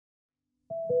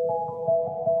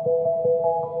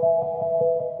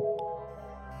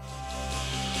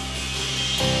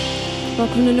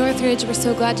Welcome to Northridge. We're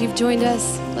so glad you've joined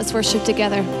us. Let's worship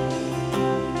together.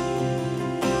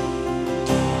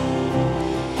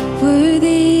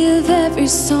 Worthy of every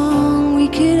song we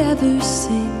could ever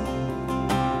sing,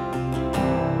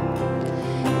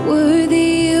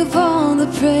 worthy of all the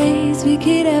praise we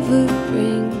could ever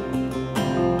bring,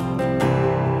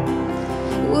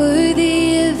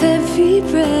 worthy of every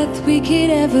breath we could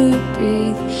ever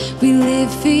breathe. We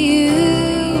live for you.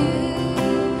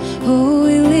 Oh,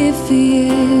 we live for you.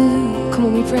 Come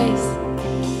on, we praise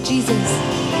Jesus.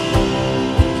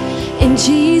 And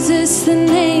Jesus, the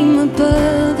name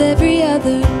above every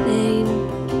other name.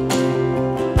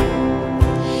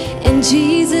 And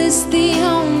Jesus, the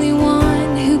only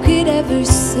one who could ever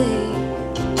save.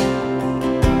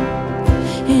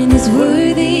 And is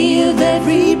worthy of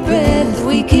every breath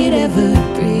we could ever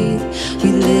breathe.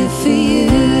 We live for you.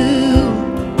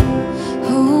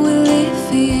 Oh, we live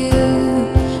for you.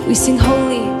 We sing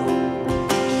holy.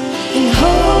 And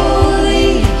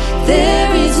holy,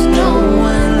 there is no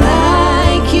one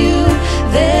like you.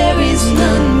 There is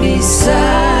none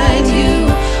beside you.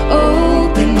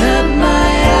 Open up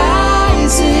my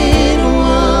eyes in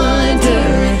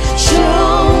wonder and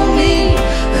show me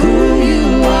who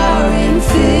you are, and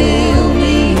fill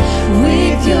me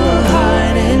with your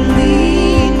heart and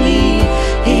lead me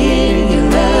in your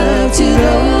love to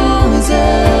those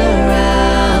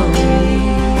around me.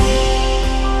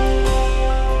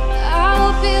 I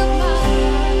will build my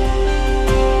life.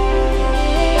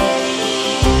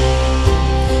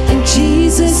 And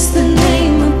Jesus, the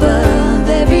name above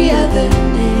every other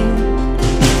name.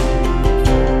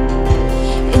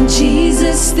 And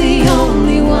Jesus, the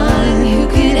only one who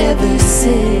could ever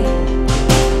save.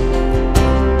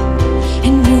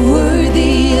 And you're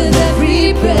worthy of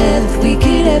every breath we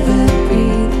could ever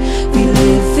breathe. We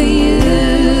live for you.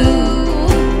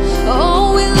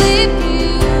 Oh, we live for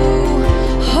you.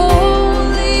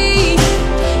 Holy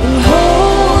and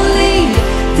holy,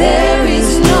 there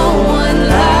is no one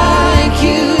like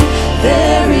you.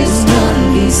 There is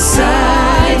none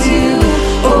beside you.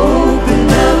 Open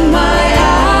up my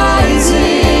eyes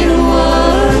in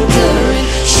wonder and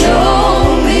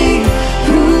show me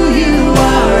who you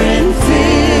are, and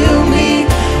fill me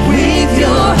with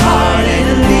your heart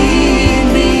and lead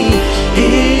me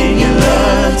in your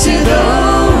love to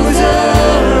those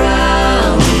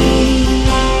around me.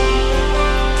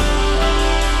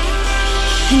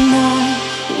 And I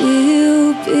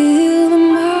will build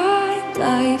my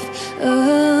life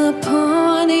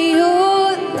upon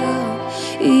your love.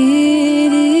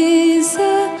 It is a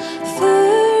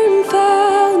firm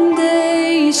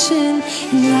foundation,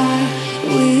 and I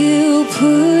will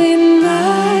put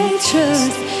my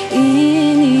trust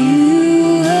in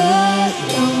you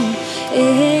alone,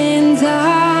 and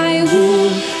I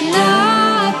will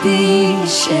not be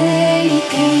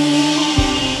shaken.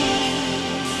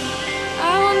 I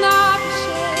will not be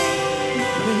shaken.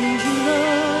 Praise you,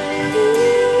 Lord.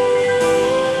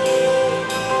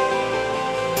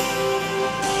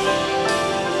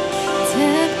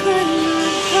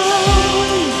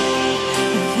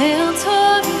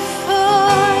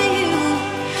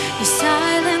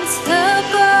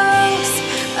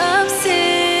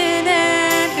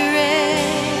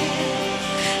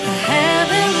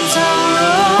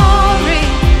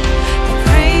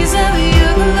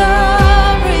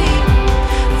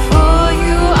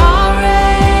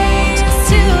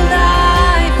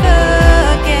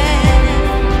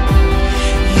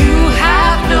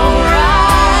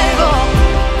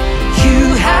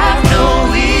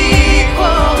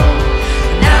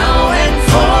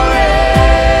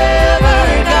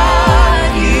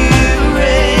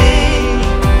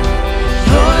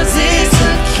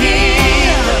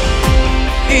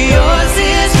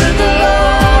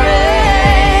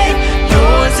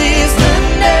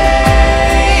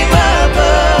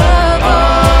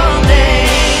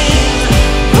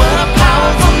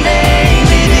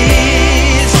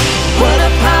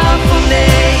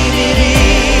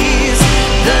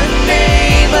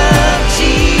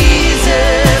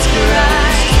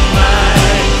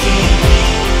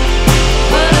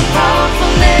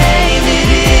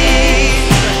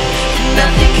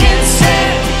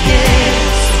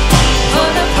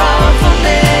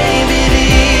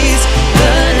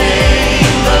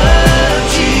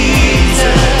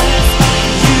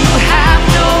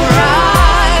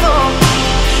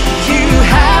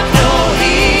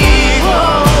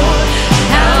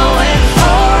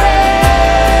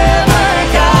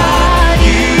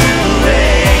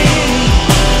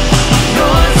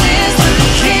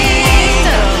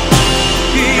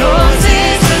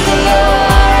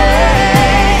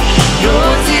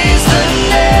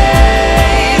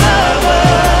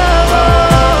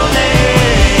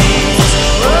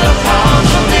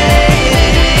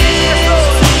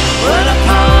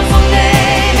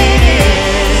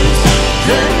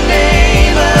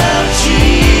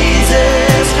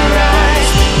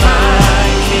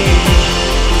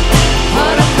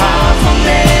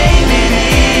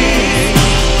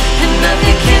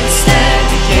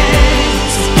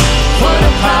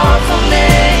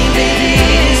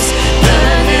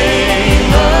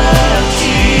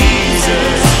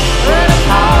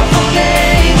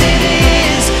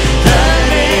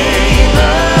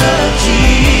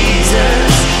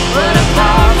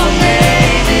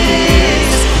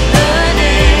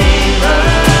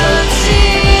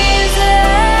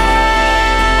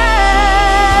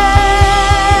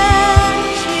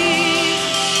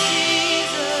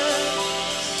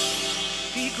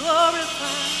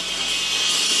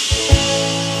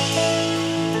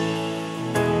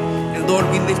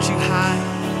 lift you high.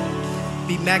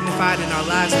 Be magnified in our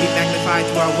lives, be magnified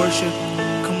through our worship.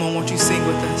 Come on, won't you sing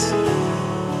with us?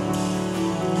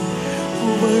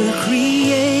 Were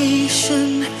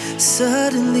creation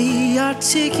suddenly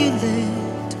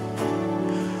articulate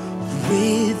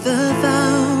with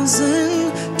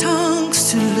 1,000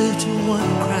 tongues to lift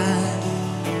one cry?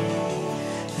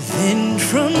 Then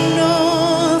from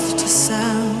north to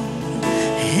south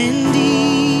and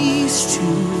east to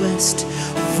west,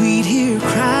 we'd hear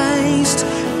Christ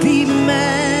be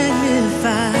magnified.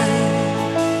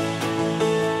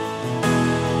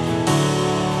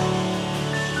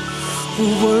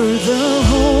 Were the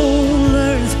whole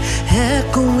earth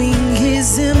echoing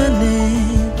His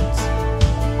immanence,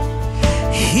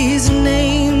 His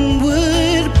name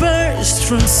would burst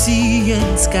from sea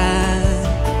and sky.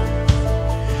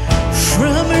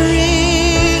 From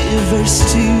rivers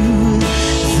to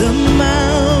the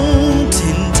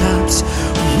mountain tops,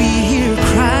 we hear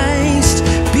Christ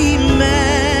be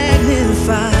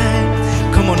magnified.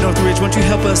 Come on, Northridge, won't you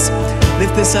help us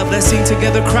lift this up? Let's sing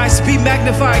together. Christ be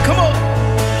magnified. Come on.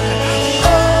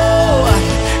 Oh,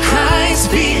 Christ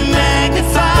be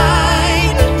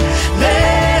magnified.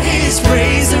 Let His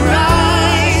praise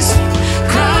arise.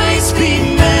 Christ be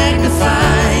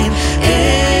magnified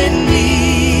in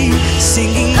me.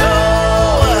 Singing,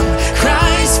 oh,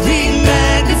 Christ be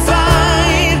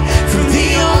magnified from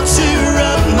the altar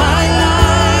of my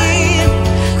life.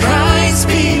 Christ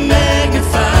be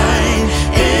magnified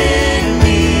in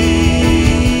me.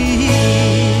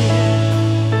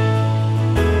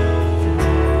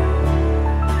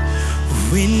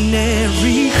 When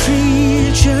every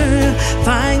creature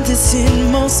finds its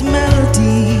inmost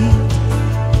melody,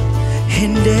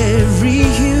 and every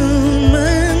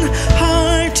human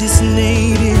heart is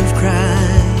native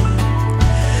cry,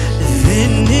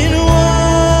 then in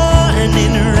one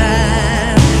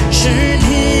enraptured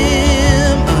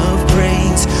hymn of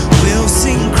praise, we'll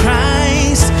sing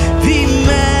Christ be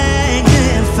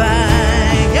magnified.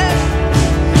 Yeah.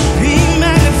 Be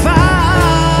magnified.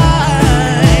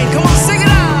 Come on, sing it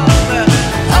out.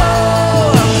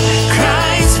 Oh,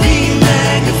 Christ be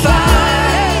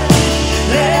magnified.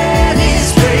 Let His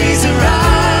praise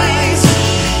arise.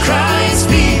 Christ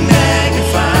be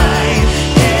magnified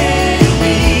in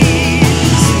me.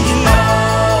 Singing,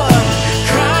 oh,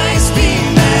 Christ be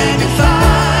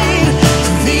magnified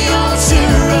from the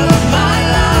altar of my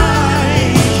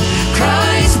life.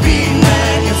 Christ be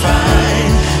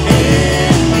magnified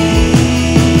in me.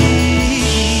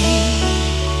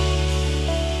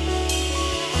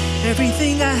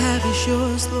 Everything I have is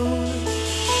yours, Lord.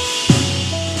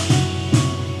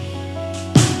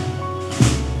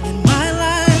 And my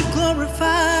life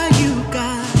glorify you,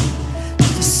 God.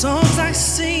 The songs I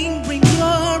sing bring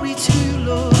glory to you,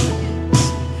 Lord.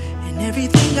 Yes. And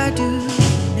everything I do,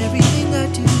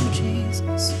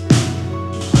 Jesus,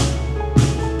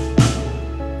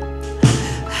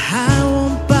 I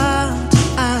won't bow to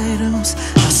idols.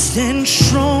 I'll stand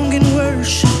strong and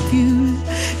worship you.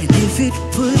 And if it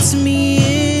puts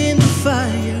me in the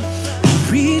fire,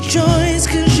 I'll rejoice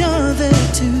 'cause you're there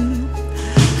too.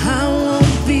 I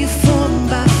won't be formed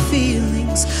by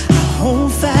feelings. I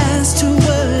hold fast to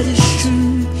what is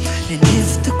true. And if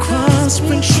the cross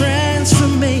brings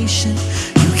transformation,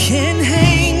 you can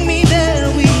hang me there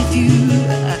with you.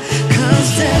 'Cause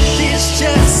death is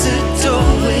just a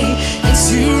doorway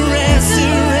into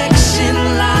resurrection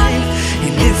life.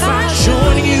 And if I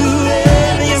join you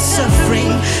in your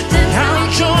suffering, then I'll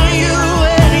join you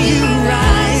when you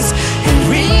rise. And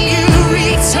when you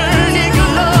return in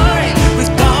glory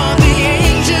with all the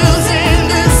angels and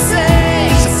the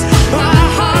saints, my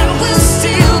heart will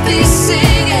still be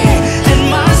singing and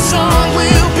my song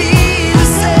will be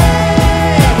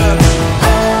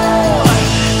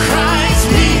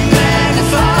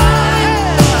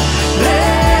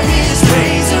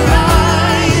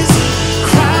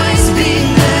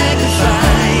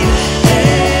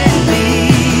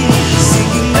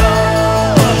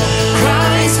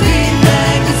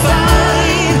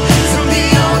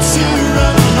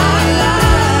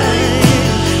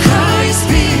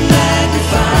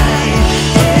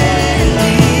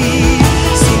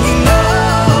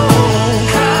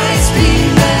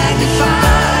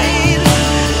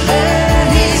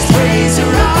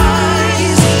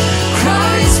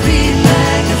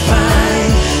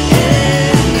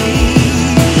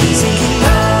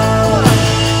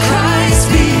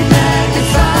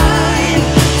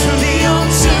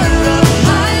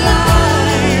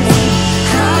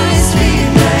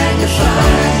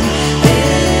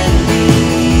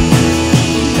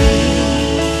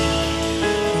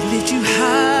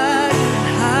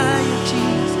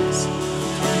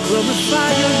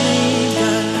glorify your name,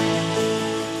 God.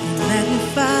 We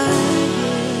magnify your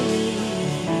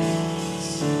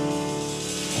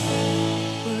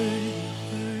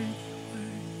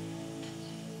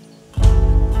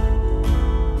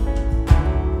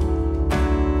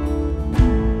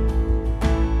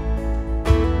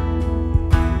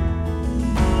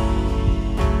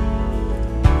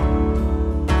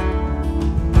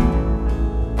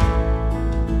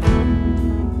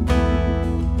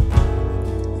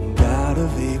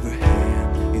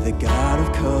God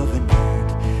of covenant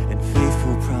and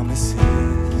faithful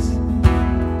promises.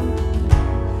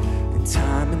 And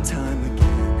time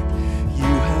again, you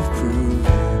have proven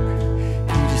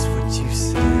you just what you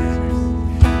said.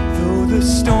 Though the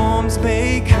storms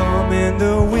may come and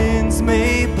the winds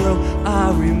may blow,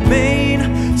 I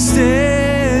remain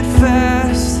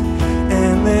steadfast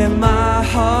and let my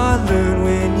heart learn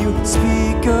when you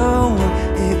speak a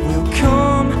word, it will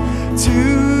come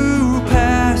to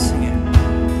pass.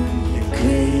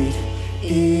 Great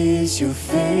is your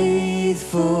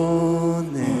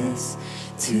faithfulness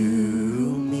to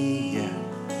me.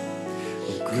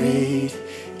 Great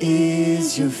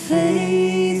is your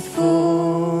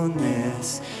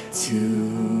faithfulness to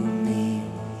me.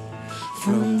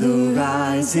 From the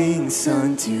rising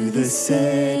sun to the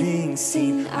setting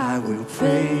sun, I will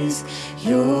praise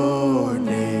your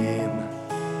name.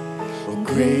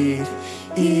 Great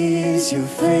is your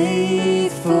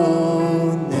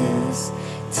faithfulness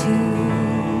to me.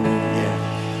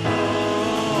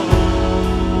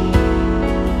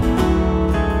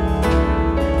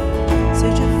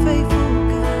 Such a faithful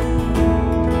God.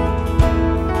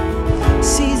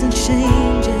 Season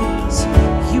changes,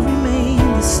 you remain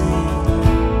the same.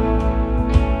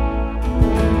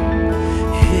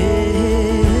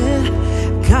 Yeah.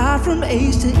 God, from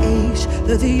age to age,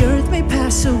 though the earth may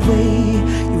pass away,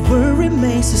 your word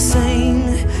remains the same.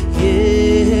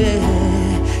 Yeah.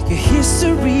 Your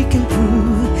history can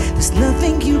prove there's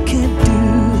nothing you can't do.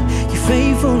 You're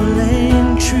faithful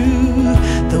and true.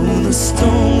 Though the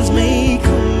storms may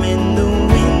come and the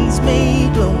winds may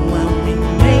blow, I'll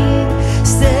remain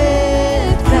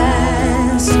steadfast.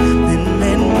 Then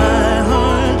let my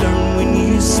heart learn when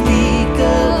you speak a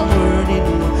word, it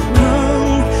will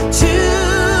come to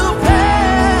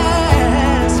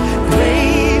pass.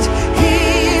 Great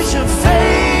is your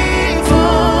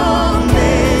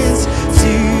faithfulness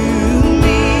to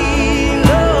me,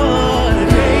 Lord.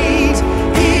 Great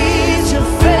is your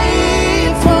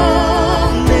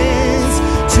faithfulness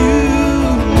to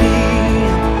me.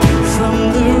 From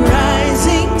the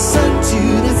rising sun to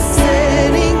the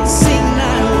setting sun, I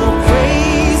will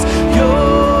praise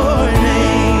your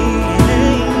name.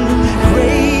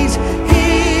 Great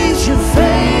is your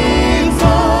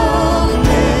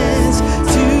faithfulness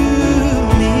to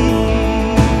me.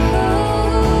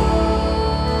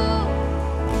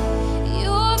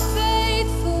 You're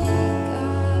faithful,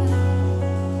 God.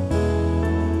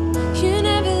 You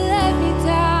never let me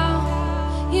down.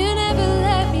 You never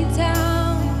let me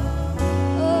down.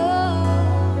 Oh,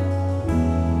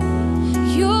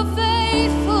 your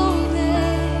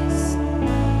faithfulness.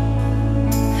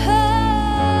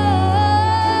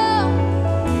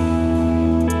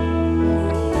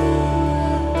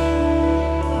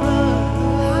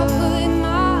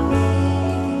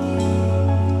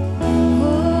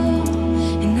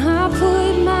 I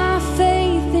put my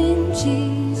faith in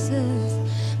Jesus,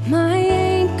 my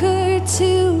anchor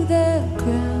to the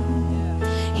ground.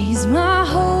 He's my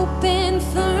hope and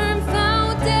firm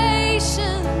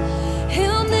foundation.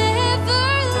 He'll never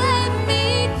let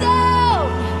me down.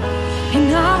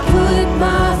 And I put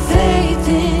my faith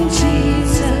in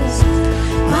Jesus,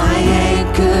 my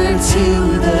anchor to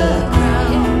the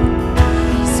ground.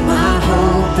 He's my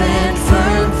hope and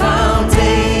firm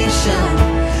foundation.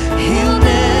 He'll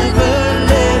never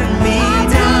let me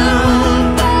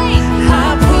down. I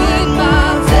put my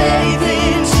faith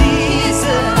in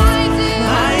Jesus,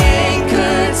 my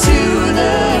anchor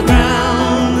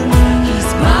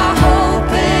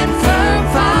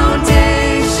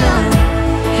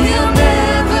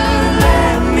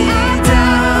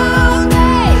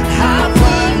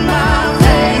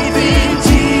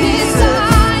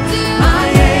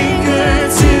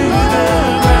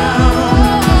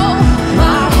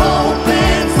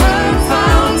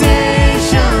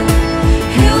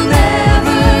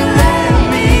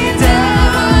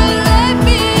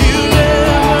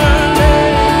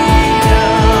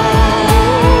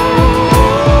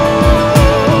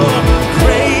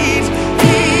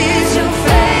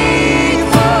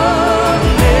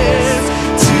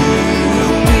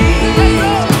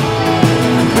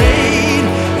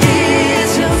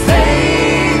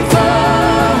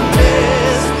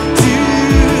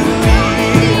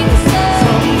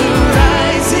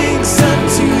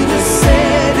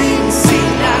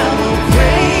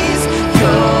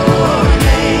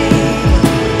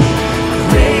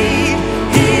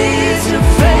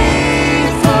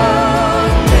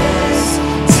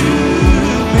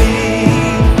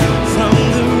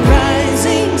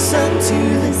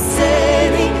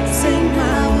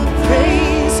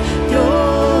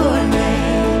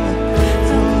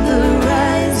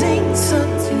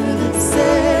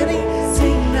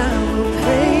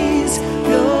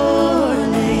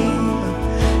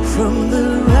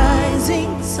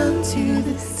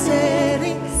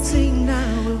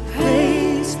will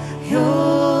praise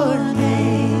your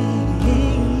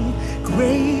name.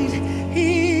 Great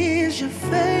is your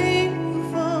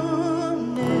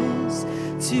faithfulness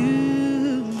to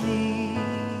me.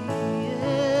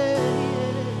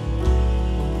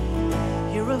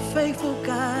 You're a faithful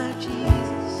God,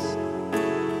 Jesus.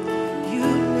 You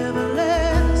never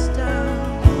let us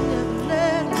down. You never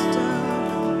let us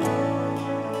down.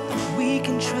 We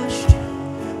can trust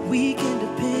you. We can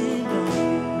depend on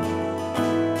you.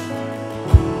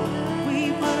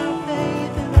 We put our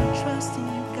faith and our trust in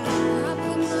you, God.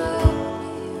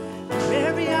 For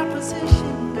every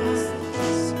opposition, God,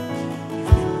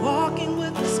 you've been walking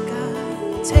with us,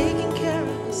 God, taking care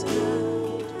of us,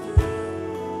 God.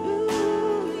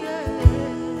 Ooh, yeah.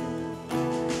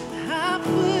 I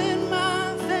put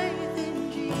my faith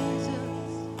in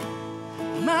Jesus,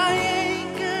 my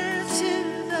anchor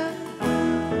to the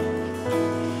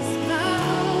my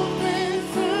hope and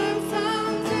firm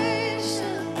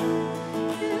foundation.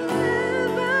 He'll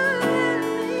never let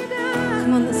me down.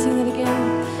 Come on, let's sing that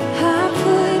again. I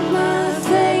put my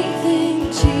faith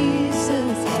in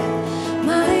Jesus,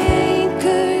 my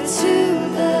anchor to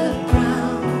the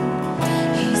ground.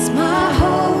 He's my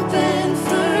hope and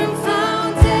firm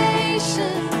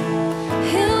foundation.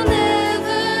 He'll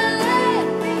never let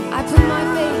me. I put my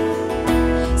faith.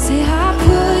 Say I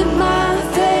put my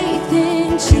faith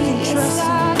in Jesus,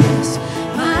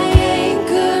 my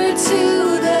anchor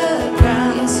to the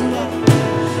ground. Yes, you are.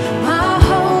 My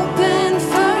hope and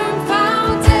firm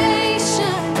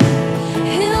foundation.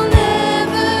 He'll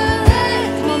never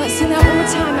let. Come on, let's sing that one more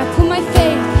time. I put my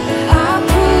faith. I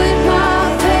put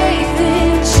my faith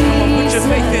in Put your Jesus,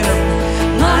 faith in him.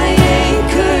 my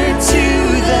anchor to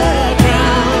the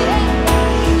ground.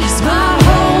 He's my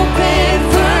hope and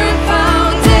firm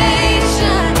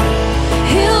foundation.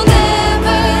 He'll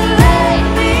never let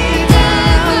me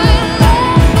down.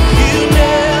 You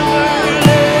never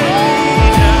let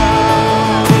me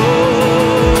down.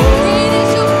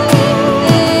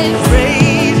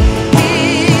 Great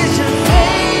is your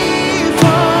faithfulness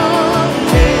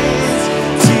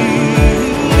To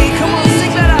me, come on,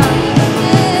 sing that out.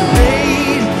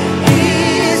 Great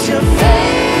is your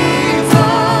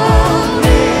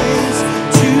faithfulness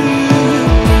to me.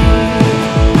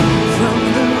 From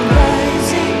the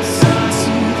rising sun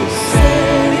to the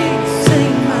setting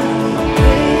sun, I will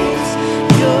praise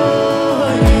your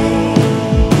name.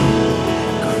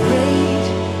 Great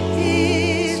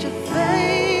is your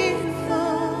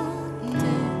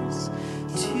faithfulness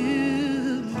to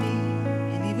me.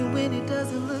 And even when it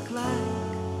doesn't look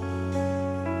like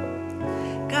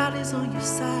God is on your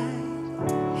side,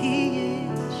 He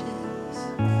is, yes.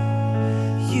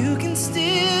 You can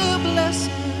still bless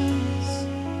Him.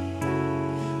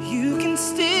 You can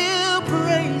still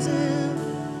praise Him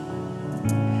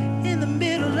in the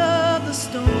middle of the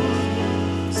storm.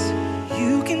 Yes.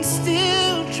 You can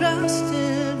still trust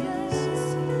Him.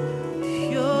 Yes.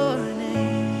 Your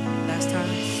name. Last time.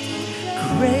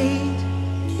 Great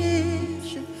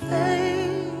is your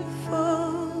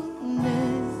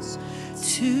faithfulness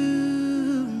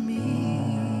to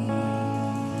me.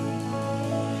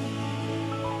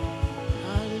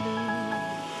 Hallelujah.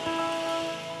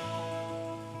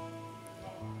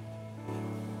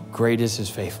 Great is his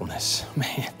faithfulness,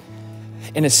 man.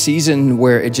 In a season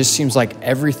where it just seems like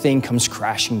everything comes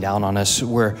crashing down on us,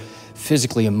 we're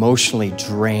physically, emotionally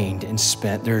drained and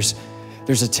spent. There's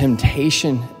a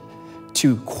temptation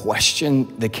to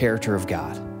question the character of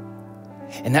God.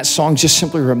 And that song just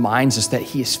simply reminds us that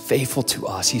he is faithful to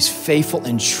us. He's faithful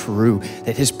and true,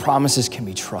 that his promises can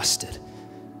be trusted.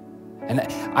 And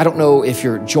I don't know if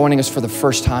you're joining us for the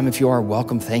first time. If you are,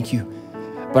 welcome, thank you.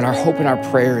 But our hope and our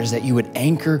prayer is that you would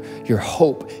anchor your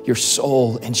hope, your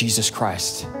soul in Jesus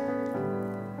Christ.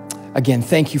 Again,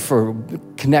 thank you for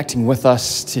connecting with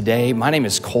us today. My name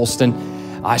is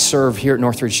Colston. I serve here at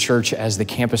Northridge Church as the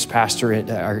campus pastor at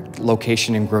our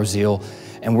location in Groseal,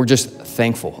 and we're just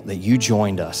thankful that you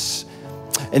joined us.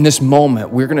 In this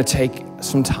moment, we're gonna take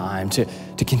some time to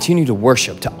continue to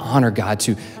worship, to honor God,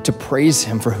 to praise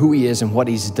him for who he is and what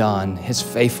he's done, his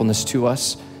faithfulness to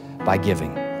us by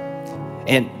giving.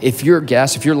 And if you're a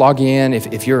guest, if you're logging in,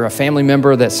 if you're a family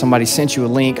member that somebody sent you a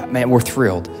link, man, we're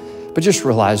thrilled. But just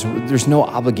realize there's no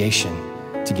obligation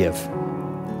to give.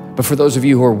 But for those of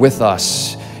you who are with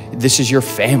us, this is your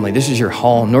family, this is your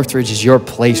home. Northridge is your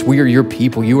place. We are your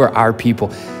people, you are our people.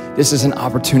 This is an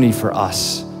opportunity for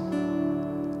us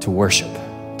to worship,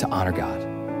 to honor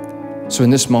God. So in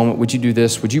this moment, would you do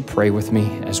this? Would you pray with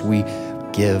me as we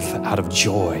give out of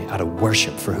joy, out of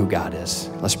worship for who God is?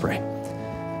 Let's pray.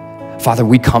 Father,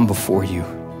 we come before you.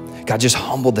 God, just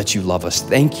humbled that you love us.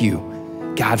 Thank you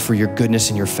God, for your goodness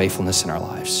and your faithfulness in our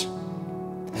lives.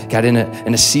 God, in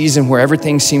a season where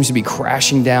everything seems to be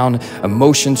crashing down,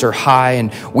 emotions are high,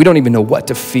 and we don't even know what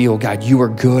to feel, God, you are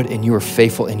good and you are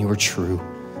faithful and you are true.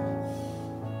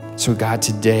 So God,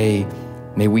 today,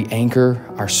 may we anchor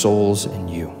our souls in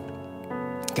you.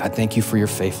 God, thank you for your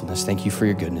faithfulness. Thank you for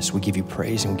your goodness. We give you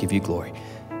praise and we give you glory.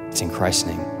 It's in Christ's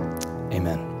name,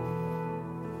 amen.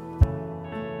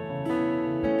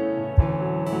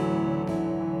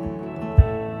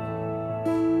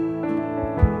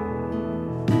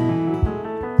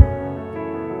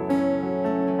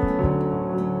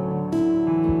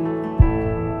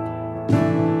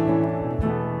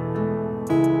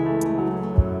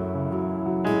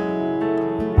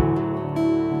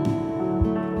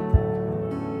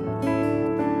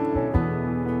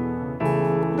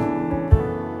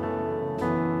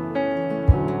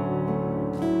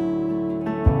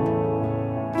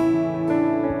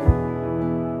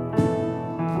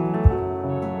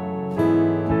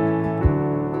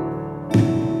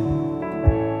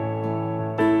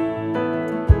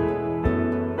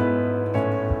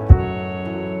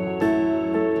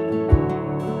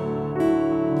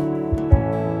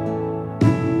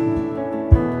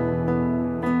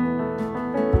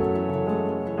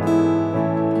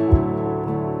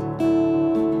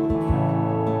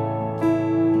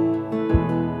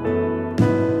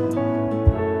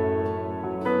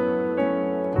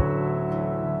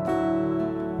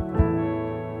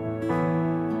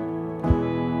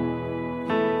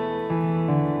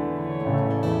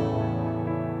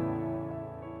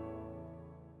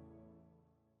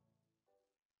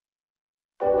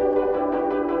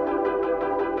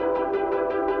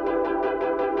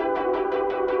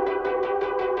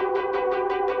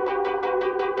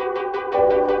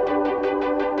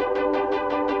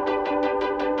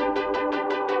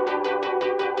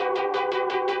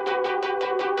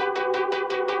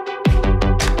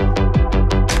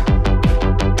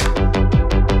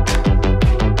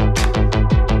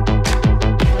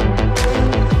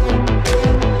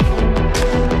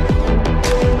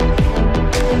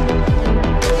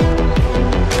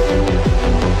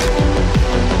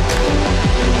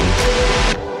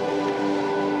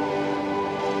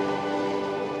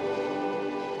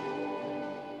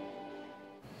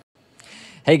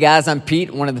 Hey guys, I'm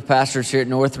Pete, one of the pastors here at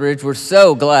Northridge. We're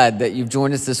so glad that you've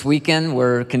joined us this weekend.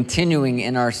 We're continuing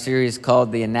in our series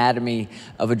called The Anatomy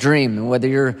of a Dream. And whether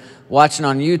you're watching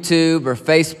on YouTube or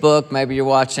Facebook, maybe you're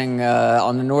watching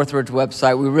on the Northridge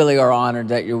website, we really are honored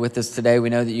that you're with us today. We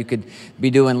know that you could be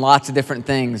doing lots of different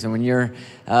things. And when you're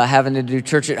having to do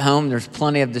church at home, there's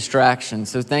plenty of distractions.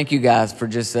 So thank you guys for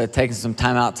just taking some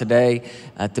time out today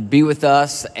to be with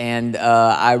us. And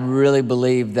I really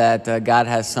believe that God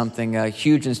has something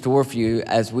huge in store for you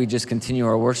as we just continue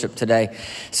our worship today.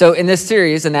 So in this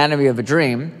series, Anatomy of a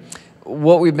Dream,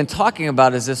 what we've been talking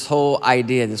about is this whole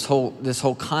idea, this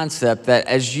whole concept that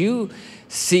as you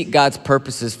seek God's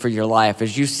purposes for your life,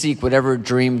 as you seek whatever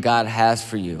dream God has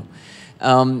for you,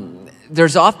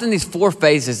 there's often these 4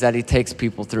 phases that he takes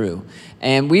people through.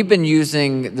 And we've been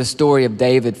using the story of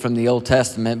David from the Old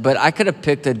Testament, but I could have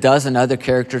picked a dozen other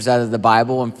characters out of the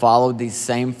Bible and followed these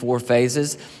same 4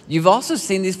 phases. You've also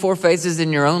seen these 4 phases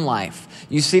in your own life.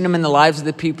 You've seen them in the lives of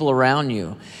the people around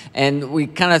you. And we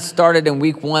kind of started in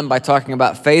week 1 by talking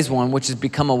about phase 1, which is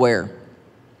become aware.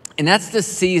 And that's the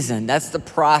season, that's the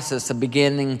process of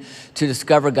beginning to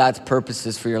discover God's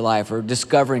purposes for your life or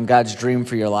discovering God's dream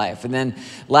for your life. And then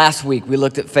last week we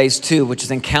looked at phase 2, which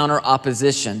is encounter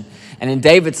opposition. And in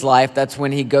David's life, that's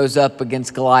when he goes up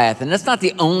against Goliath. And that's not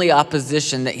the only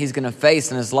opposition that he's going to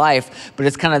face in his life, but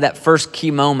it's kind of that first key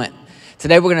moment.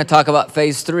 Today we're going to talk about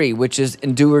phase 3, which is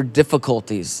endure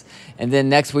difficulties. And then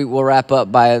next week we'll wrap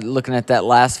up by looking at that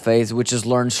last phase, which is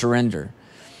learn surrender.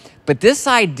 But this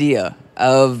idea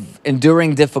of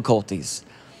enduring difficulties,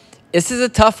 this is a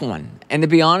tough one. And to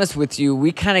be honest with you,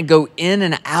 we kind of go in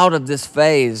and out of this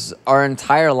phase our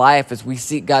entire life as we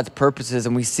seek God's purposes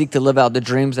and we seek to live out the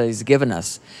dreams that he's given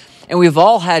us. And we've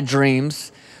all had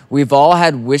dreams. We've all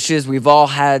had wishes. We've all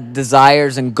had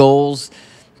desires and goals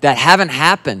that haven't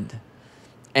happened.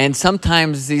 And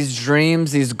sometimes these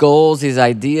dreams, these goals, these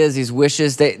ideas, these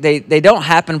wishes, they don't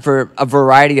happen for a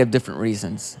variety of different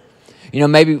reasons. You know,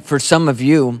 maybe for some of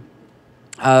you,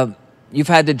 you've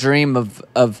had the dream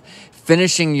of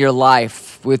finishing your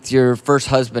life with your first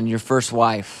husband, your first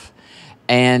wife.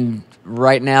 And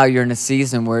right now you're in a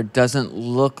season where it doesn't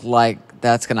look like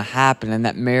that's going to happen and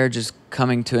that marriage is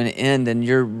coming to an end and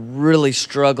you're really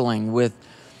struggling with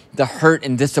the hurt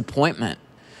and disappointment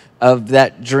of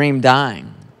that dream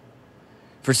dying.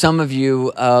 For some of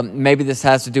you, maybe this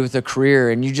has to do with a career,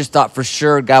 and you just thought for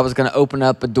sure God was going to open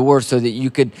up a door so that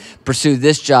you could pursue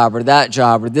this job or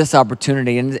this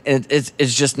opportunity, and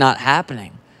it's just not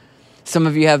happening. Some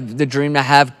of you have the dream to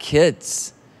have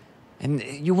kids, and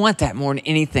you want that more than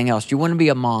anything else. You want to be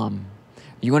a mom.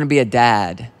 You want to be a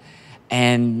dad,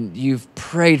 and you've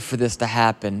prayed for this to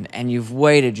happen, and you've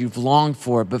waited, you've longed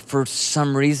for it, but for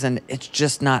some reason, it's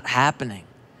just not happening.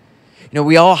 You know,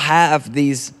 we all have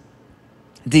these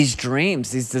dreams,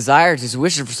 these desires, these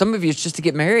wishes. For some of you, it's just to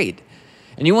get married.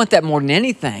 And you want that more than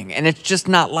anything. And it's just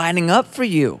not lining up for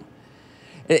you.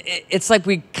 It's like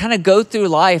we kind of go through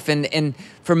life. And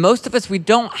for most of us, we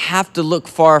don't have to look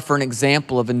far for an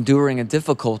example of enduring a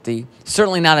difficulty.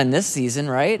 Certainly not in this season,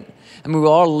 right? I mean, we're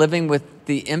all living with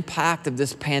the impact of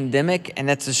this pandemic. And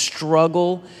that's a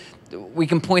struggle. We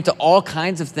can point to all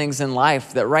kinds of things in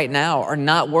life that right now are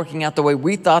not working out the way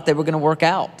we thought they were going to work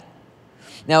out.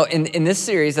 Now, in this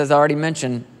series, as I already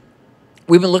mentioned,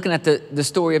 we've been looking at the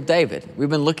story of David. We've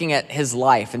been looking at his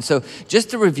life. And so just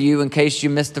to review, in case you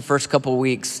missed the first couple of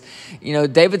weeks, you know,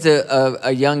 David's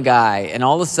a young guy, and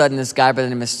all of a sudden this guy by the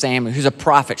name of Samuel, who's a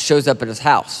prophet, shows up at his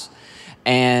house.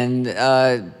 And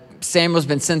Samuel's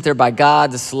been sent there by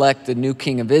God to select the new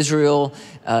king of Israel.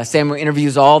 Samuel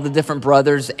interviews all the different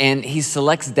brothers, and he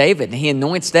selects David, and he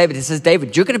anoints David. He says,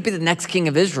 David, you're going to be the next king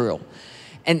of Israel.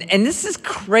 And this is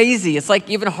crazy. It's like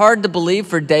even hard to believe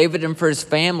for David and for his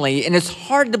family. And it's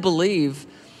hard to believe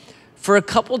for a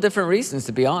couple different reasons,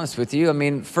 to be honest with you. I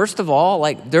mean, first of all,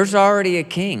 like there's already a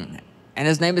king, and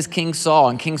his name is King Saul.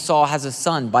 And King Saul has a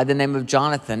son by the name of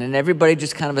Jonathan. And everybody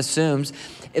just kind of assumes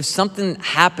if something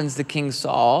happens to King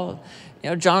Saul,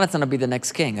 you know, Jonathan will be the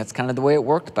next king. That's kind of the way it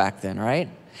worked back then, right?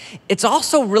 It's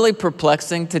also really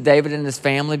perplexing to David and his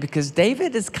family because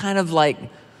David is kind of like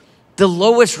the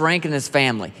lowest rank in his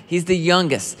family. He's the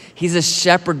youngest. He's a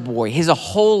shepherd boy. He's a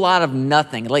whole lot of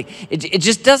nothing. Like it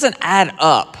just doesn't add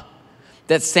up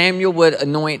that Samuel would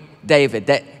anoint David,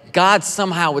 that God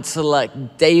somehow would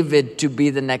select David to be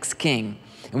the next king.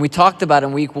 And we talked about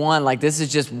in week 1, like this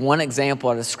is just one example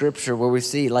out of scripture where we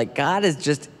see like God is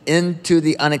just into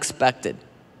the unexpected.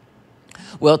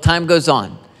 Well, time goes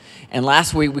on. And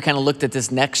last week, we kind of looked at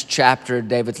this next chapter of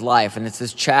David's life. And it's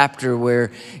this chapter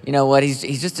where, you know what,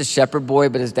 he's just a shepherd boy,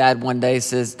 but his dad one day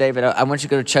says, David, I want you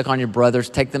to go check on your brothers,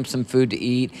 take them some food to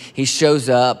eat. He shows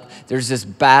up. There's this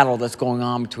battle that's going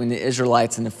on between the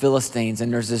Israelites and the Philistines.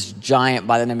 And there's this giant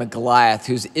by the name of Goliath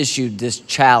who's issued this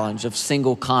challenge of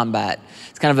single combat.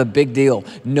 It's kind of a big deal.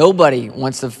 Nobody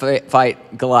wants to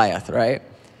fight Goliath, right?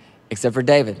 Except for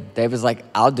David. David's like,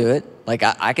 I'll do it. Like,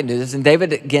 I can do this. And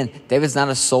David, again, David's not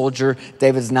a soldier.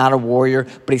 David's not a warrior.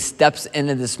 But he steps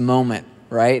into this moment,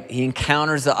 right? He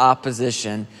encounters the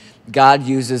opposition. God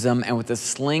uses him. And with a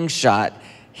slingshot,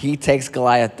 he takes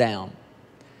Goliath down.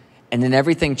 And then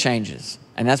everything changes.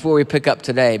 And that's where we pick up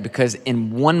today. Because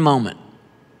in one moment,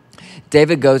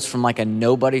 David goes from like a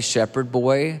nobody shepherd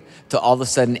boy to all of a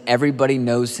sudden everybody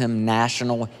knows him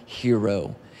national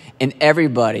hero. And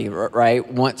everybody, right,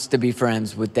 wants to be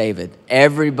friends with David.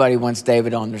 Everybody wants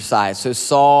David on their side. So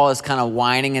Saul is kind of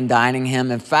whining and dining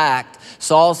him. In fact,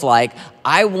 Saul's like,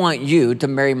 I want you to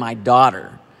marry my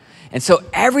daughter. And so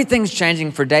everything's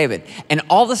changing for David. And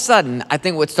all of a sudden, I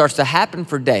think what starts to happen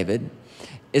for David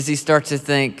is he starts to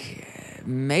think,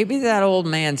 maybe that old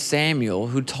man Samuel,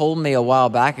 who told me a while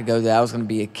back ago that I was going to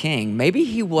be a king, maybe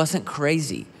he wasn't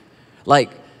crazy. Like,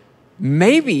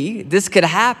 maybe this could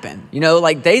happen. You know,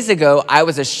 like days ago, I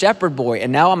was a shepherd boy,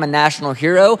 and now I'm a national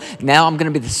hero. Now I'm going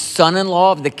to be the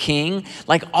son-in-law of the king.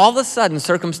 Like all of a sudden,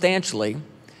 circumstantially,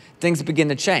 things begin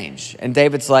to change. And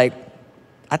David's like,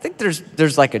 I think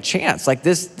there's like a chance. Like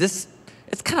this,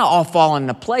 it's kind of all falling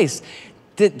into place.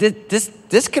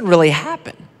 This could really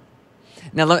happen.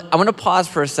 Now, I want to pause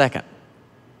for a second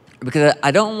because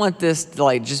I don't want this to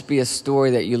like just be a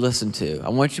story that you listen to. I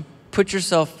want you to put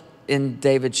yourself in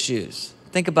David's shoes.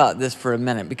 Think about this for a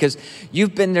minute because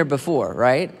you've been there before,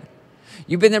 right?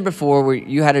 You've been there before where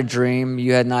you had a dream,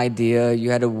 you had an idea,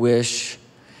 you had a wish,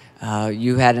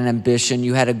 you had an ambition,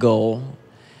 you had a goal.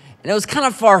 And it was kind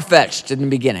of far-fetched in the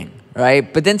beginning,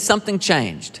 right? But then something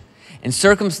changed. And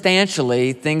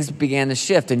circumstantially, things began to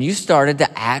shift and you started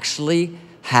to actually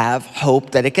have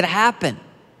hope that it could happen.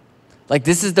 Like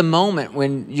this is the moment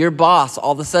when your boss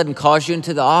all of a sudden calls you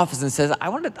into the office and says, I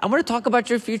want to talk about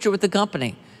your future with the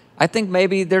company. I think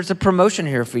maybe there's a promotion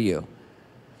here for you.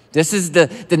 This is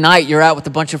the night you're out with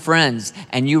a bunch of friends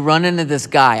and you run into this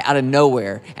guy out of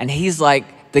nowhere and he's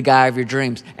like the guy of your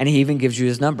dreams and he even gives you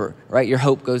his number, right? Your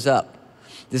hope goes up.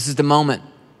 This is the moment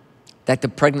that the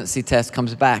pregnancy test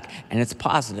comes back and it's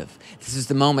positive. This is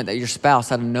the moment that your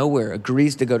spouse out of nowhere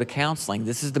agrees to go to counseling.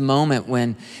 This is the moment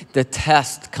when the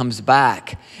test comes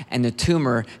back and the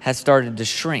tumor has started to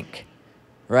shrink,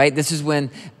 right? This is when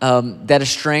that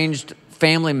estranged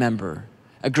family member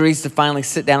agrees to finally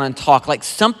sit down and talk. Like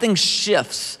something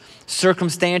shifts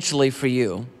circumstantially for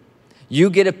you.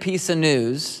 You get a piece of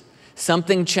news,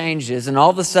 something changes, and all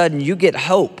of a sudden you get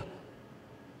hope.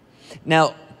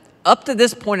 Now, up to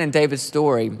this point in David's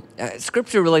story,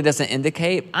 Scripture really doesn't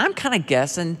indicate. I'm kind of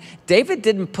guessing David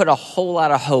didn't put a whole lot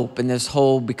of hope in this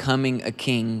whole becoming a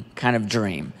king kind of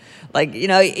dream. Like, you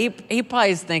know, he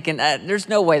probably is thinking, there's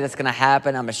no way that's going to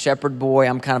happen. I'm a shepherd boy.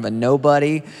 I'm kind of a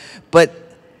nobody. But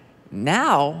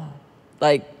now,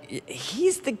 like,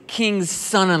 he's the king's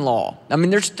son-in-law. I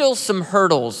mean, there's still some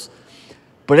hurdles,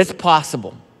 but it's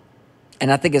possible.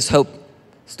 And I think his hope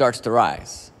starts to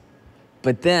rise.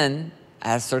 But then,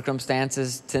 as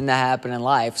circumstances tend to happen in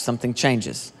life, something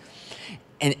changes.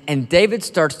 And David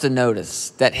starts to notice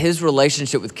that his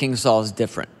relationship with King Saul is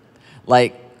different.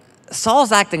 Like,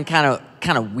 Saul's acting kind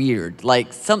of weird.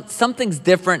 Like, something's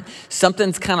different,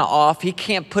 something's kind of off. He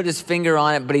can't put his finger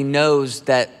on it, but he knows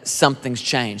that something's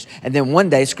changed. And then one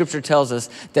day, Scripture tells us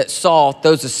that Saul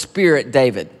throws a spear at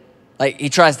David. Like, he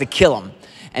tries to kill him.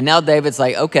 And now David's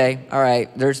like, okay, all right,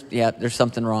 there's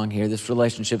something wrong here. This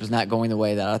relationship is not going the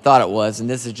way that I thought it was. And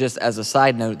this is just as a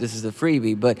side note, this is a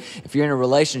freebie. But if you're in a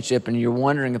relationship and you're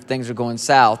wondering if things are going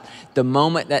south, the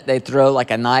moment that they throw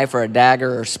like a knife or a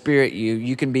dagger or a spear at you,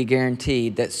 you can be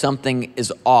guaranteed that something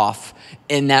is off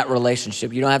in that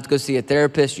relationship. You don't have to go see a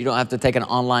therapist. You don't have to take an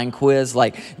online quiz.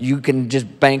 Like, you can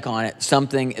just bank on it.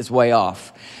 Something is way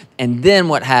off. And then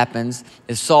what happens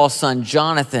is Saul's son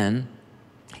Jonathan,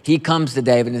 he comes to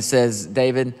David and says,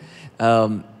 David,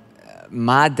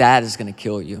 my dad is going to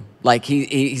kill you. Like,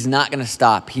 he's not going to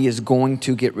stop. He is going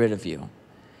to get rid of you.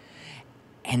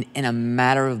 And in a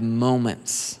matter of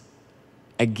moments,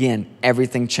 again,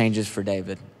 everything changes for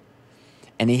David.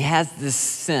 And he has this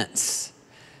sense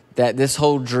that this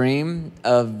whole dream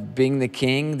of being the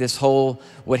king, this whole,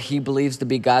 what he believes to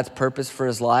be God's purpose for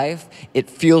his life, it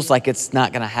feels like it's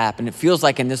not going to happen. It feels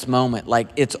like in this moment, like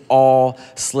it's all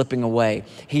slipping away.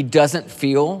 He doesn't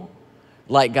feel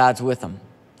like God's with him.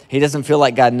 He doesn't feel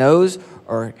like God knows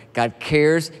or God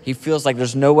cares. He feels like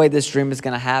there's no way this dream is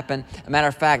going to happen. As a matter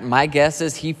of fact, my guess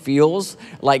is he feels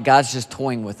like God's just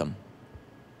toying with him.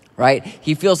 Right?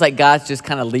 He feels like God's just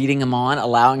kind of leading him on,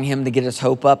 allowing him to get his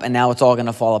hope up, and now it's all going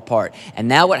to fall apart. And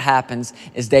now what happens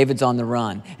is David's on the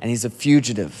run, and he's a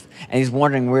fugitive, and he's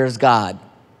wondering, where's God?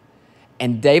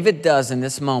 And David does in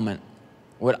this moment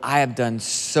what I have done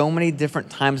so many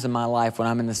different times in my life when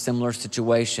I'm in a similar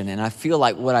situation, and I feel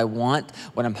like what I want,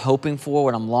 what I'm hoping for,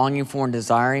 what I'm longing for and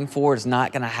desiring for is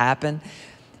not going to happen.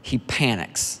 He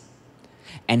panics.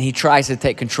 And he tries to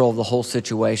take control of the whole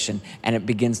situation, and it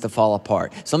begins to fall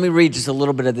apart. So let me read just a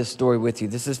little bit of this story with you.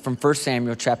 This is from 1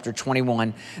 Samuel chapter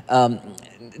 21.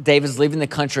 David's leaving the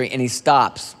country, and he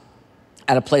stops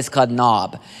at a place called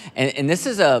Nob. And this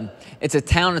is it's a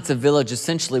town, it's a village,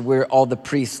 essentially, where all the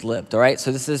priests lived, all right?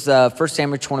 So this is 1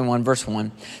 Samuel 21, verse 1.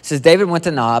 It says, David went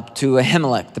to Nob to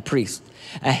Ahimelech, the priest.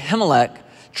 Ahimelech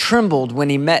trembled when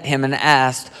he met him and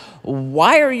asked,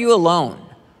 why are you alone?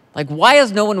 Like, why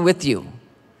is no one with you?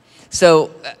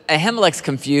 So Ahimelech's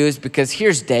confused because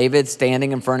here's David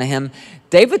standing in front of him.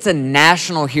 David's a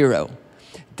national hero.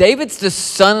 David's the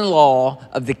son-in-law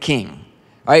of the king,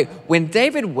 right? When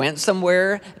David went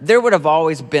somewhere, there would have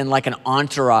always been like an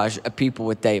entourage of people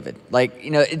with David. Like,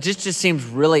 you know, it just seems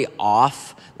really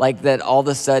off, like that all of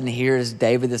a sudden here is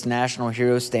David, this national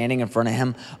hero, standing in front of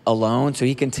him alone. So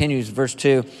he continues, verse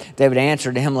 2, David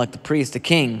answered Ahimelech the priest, the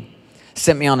king,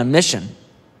 sent me on a mission.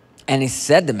 And he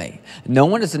said to me, no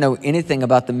one is to know anything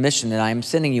about the mission that I am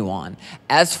sending you on.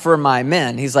 As for my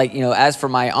men, he's like, you know, as for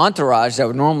my entourage that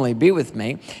would normally be with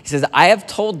me, he says, I have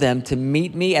told them to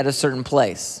meet me at a certain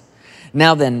place.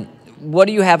 Now then, what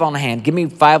do you have on hand? Give me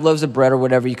 5 loaves of bread or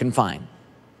whatever you can find.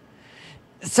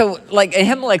 So like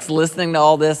Ahimelech's listening to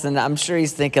all this, and I'm sure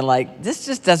he's thinking like, this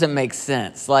just doesn't make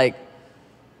sense. Like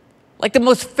the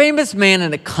most famous man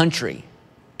in the country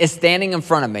is standing in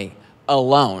front of me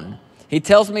alone. He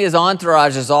tells me his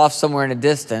entourage is off somewhere in a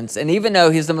distance. And even though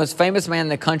he's the most famous man in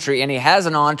the country and he has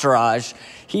an entourage,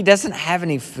 he doesn't have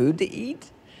any food to eat.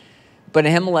 But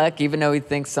Ahimelech, even though he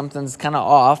thinks something's kind of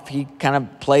off, he kind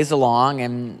of plays along.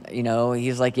 And, you know,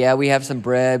 he's like, yeah, we have some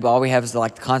bread. But all we have is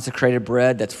like consecrated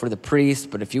bread that's for the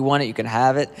priest. But if you want it, you can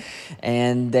have it.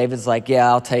 And David's like, yeah,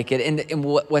 I'll take it. And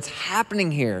what's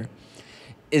happening here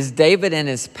is David in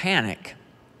his panic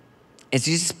is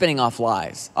he's spinning off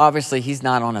lies. Obviously, he's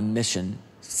not on a mission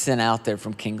sent out there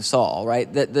from King Saul, right?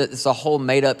 It's a whole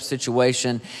made-up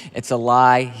situation. It's a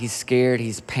lie. He's scared.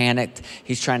 He's panicked.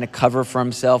 He's trying to cover for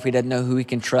himself. He doesn't know who he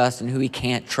can trust and who he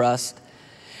can't trust.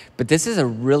 But this is a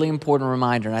really important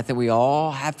reminder, and I think we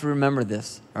all have to remember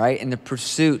this, right? In the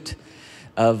pursuit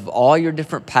of all your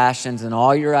different passions and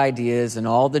all your ideas and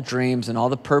all the dreams and all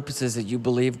the purposes that you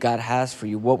believe God has for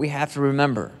you, what we have to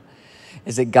remember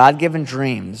is that God-given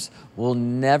dreams will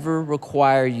never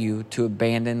require you to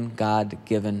abandon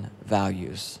God-given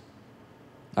values.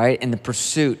 All right? In the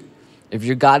pursuit of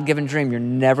your God-given dream, you're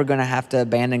never going to have to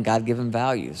abandon God-given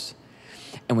values.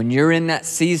 And when you're in that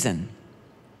season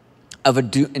of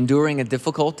enduring a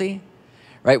difficulty,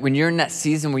 right? When you're in that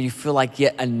season where you feel like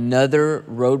yet another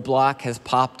roadblock has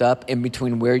popped up in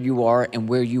between where you are and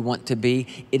where you want to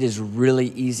be, it is really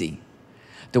easy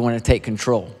to want to take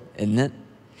control, isn't it?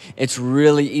 It's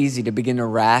really easy to begin to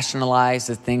rationalize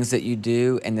the things that you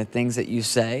do and the things that you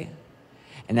say.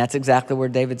 And that's exactly where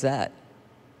David's at.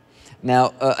 Now,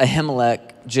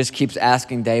 Ahimelech just keeps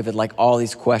asking David like all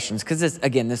these questions because,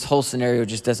 this whole scenario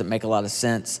just doesn't make a lot of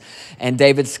sense. And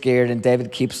David's scared and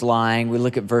David keeps lying. We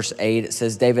look at verse 8. It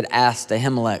says, David asked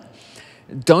Ahimelech,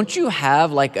 "Don't you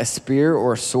have like a spear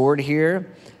or a sword here?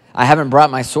 I haven't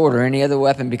brought my sword or any other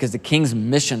weapon because the king's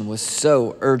mission was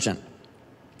so urgent."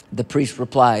 The priest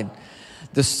replied,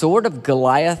 "The sword of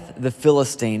Goliath the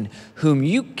Philistine, whom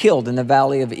you killed in the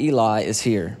valley of Elah, is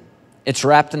here. It's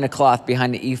wrapped in a cloth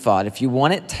behind the ephod. If you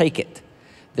want it, take it.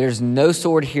 There's no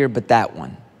sword here but that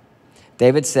one."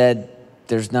 David said,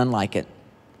 "There's none like it.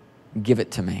 Give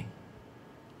it to me."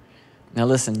 Now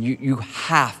listen, you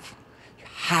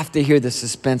have to hear the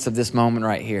suspense of this moment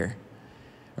right here,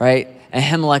 right?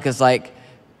 Ahimelech is like,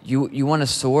 You want a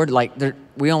sword? Like,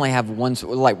 we only have one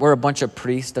sword. Like, we're a bunch of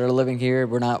priests that are living here.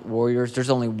 We're not warriors. There's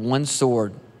only one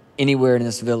sword anywhere in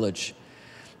this village.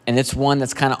 And it's one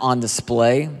that's kind of on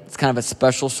display. It's kind of a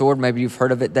special sword. Maybe you've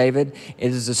heard of it, David.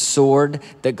 It is a sword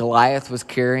that Goliath was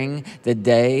carrying the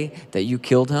day that you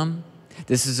killed him.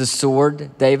 This is a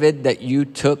sword, David, that you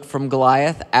took from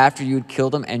Goliath after you'd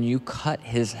killed him and you cut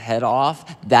his head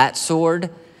off. That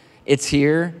sword, it's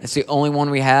here. It's the only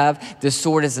one we have. This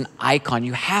sword is an icon.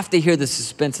 You have to hear the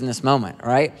suspense in this moment,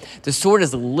 right? The sword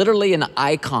is literally an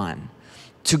icon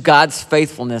to God's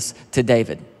faithfulness to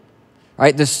David,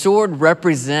 right? The sword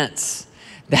represents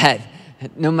that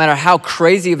no matter how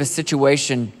crazy of a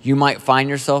situation you might find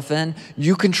yourself in,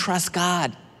 you can trust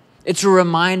God. It's a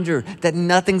reminder that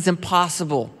nothing's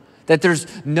impossible, that there's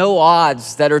no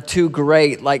odds that are too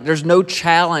great, like there's no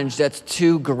challenge that's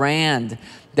too grand,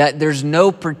 that there's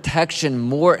no protection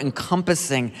more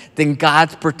encompassing than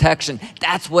God's protection.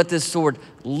 That's what this sword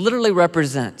literally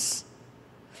represents.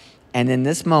 And in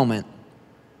this moment,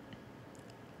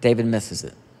 David misses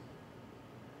it.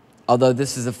 Although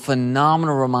this is a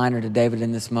phenomenal reminder to David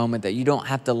in this moment that you don't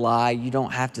have to lie, you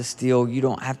don't have to steal, you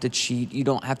don't have to cheat, you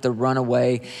don't have to run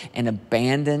away and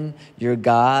abandon your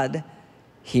God,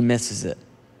 he misses it.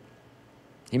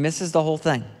 He misses the whole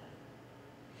thing.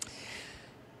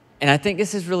 And I think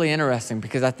this is really interesting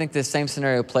because I think this same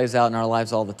scenario plays out in our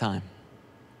lives all the time.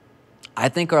 I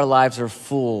think our lives are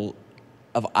full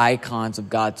of icons of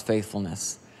God's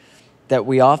faithfulness that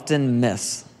we often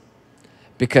miss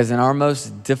because in our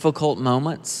most difficult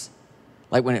moments,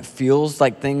 like when it feels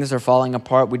like things are falling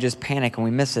apart, we just panic and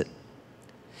we miss it.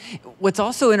 What's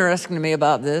also interesting to me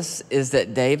about this is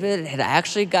that David had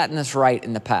actually gotten this right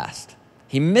in the past.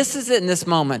 He misses it in this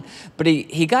moment, but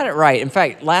he got it right. In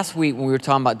fact, last week when we were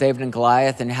talking about David and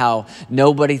Goliath and how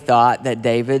nobody thought that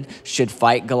David should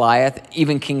fight Goliath,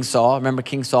 even King Saul. Remember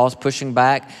King Saul's pushing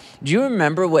back? Do you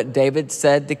remember what David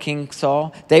said to King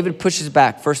Saul? David pushes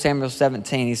back, 1 Samuel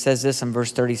 17. He says this in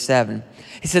verse 37.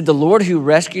 He said, "The Lord who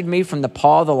rescued me from the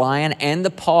paw of the lion and the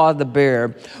paw of the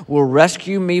bear will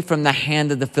rescue me from the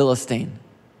hand of the Philistine."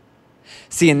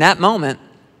 See, in that moment,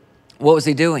 what was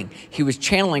he doing? He was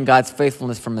channeling God's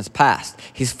faithfulness from his past.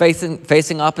 He's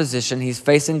facing opposition. He's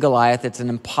facing Goliath. It's an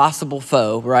impossible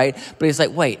foe, right? But he's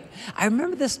like, wait, I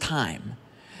remember this time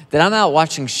that I'm out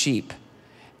watching sheep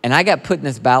and I got put in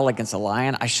this battle against a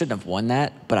lion. I shouldn't have won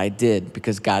that, but I did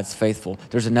because God's faithful.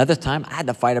 There's another time I had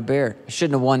to fight a bear. I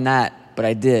shouldn't have won that, but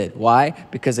I did. Why?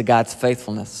 Because of God's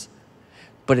faithfulness.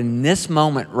 But in this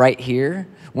moment right here,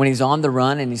 when he's on the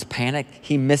run and he's panicked,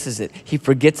 he misses it. He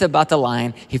forgets about the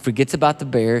lion. He forgets about the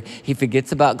bear. He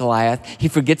forgets about Goliath. He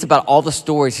forgets about all the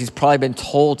stories he's probably been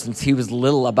told since he was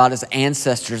little about his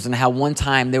ancestors and how one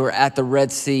time they were at the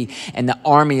Red Sea and the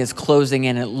army is closing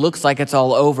in. And it looks like it's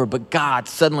all over, but God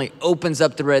suddenly opens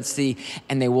up the Red Sea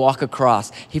and they walk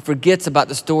across. He forgets about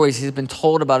the stories he's been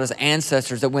told about his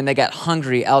ancestors that when they got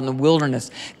hungry out in the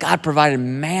wilderness, God provided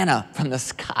manna from the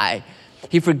sky.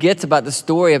 He forgets about the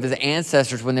story of his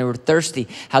ancestors when they were thirsty,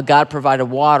 how God provided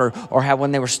water, or how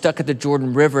when they were stuck at the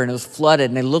Jordan River and it was flooded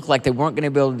and they looked like they weren't going to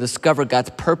be able to discover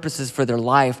God's purposes for their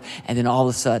life. And then all of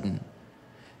a sudden,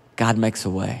 God makes a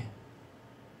way.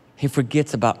 He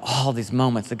forgets about all these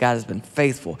moments that God has been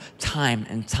faithful time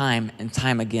and time and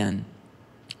time again.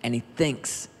 And he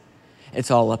thinks it's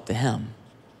all up to him.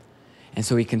 And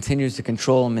so he continues to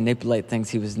control and manipulate things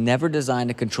he was never designed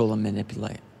to control and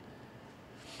manipulate.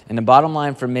 And the bottom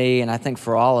line for me, and I think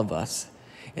for all of us,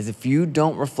 is if you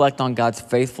don't reflect on God's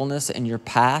faithfulness in your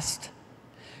past,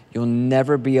 you'll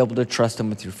never be able to trust him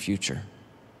with your future.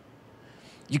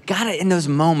 You gotta, in those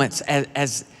moments,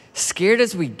 as scared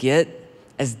as we get,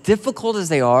 as difficult as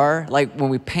they are, like when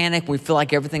we panic, we feel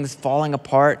like everything's falling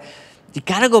apart, you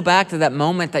gotta go back to that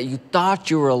moment that you thought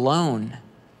you were alone,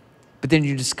 but then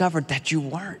you discovered that you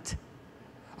weren't.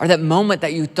 Or that moment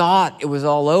that you thought it was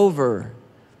all over,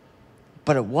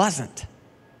 but it wasn't.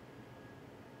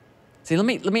 See, let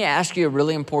me ask you a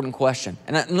really important question.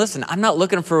 And listen, I'm not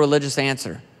looking for a religious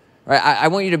answer, right? I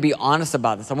want you to be honest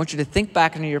about this. I want you to think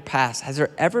back into your past. Has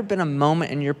there ever been a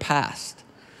moment in your past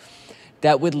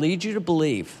that would lead you to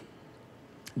believe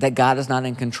that God is not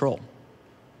in control?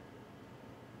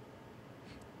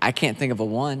 I can't think of a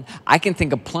one. I can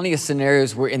think of plenty of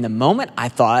scenarios where in the moment I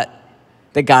thought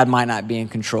that God might not be in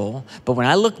control. But when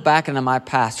I look back into my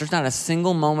past, there's not a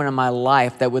single moment in my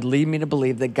life that would lead me to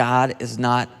believe that God is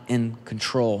not in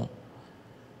control.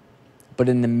 But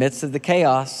in the midst of the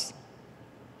chaos,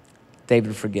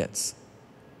 David forgets.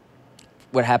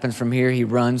 What happens from here? He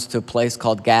runs to a place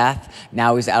called Gath.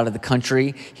 Now he's out of the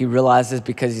country. He realizes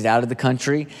because he's out of the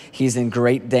country, he's in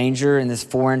great danger in this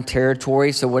foreign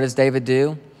territory. So what does David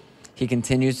do? He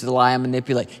continues to lie and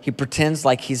manipulate. He pretends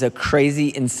like he's a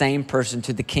crazy, insane person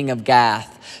to the king of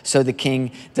Gath so the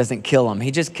king doesn't kill him. He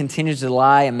just continues to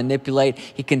lie and manipulate.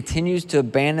 He continues to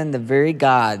abandon the very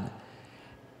God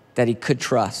that he could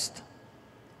trust.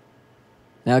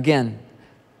 Now again,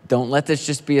 don't let this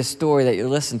just be a story that you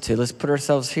listen to. Let's put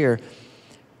ourselves here.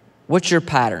 What's your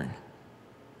pattern?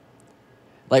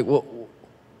 Like,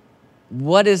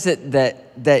 what is it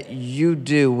that you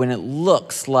do when it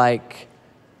looks like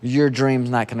your dream's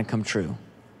not going to come true?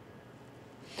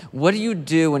 What do you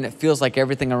do when it feels like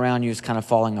everything around you is kind of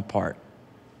falling apart?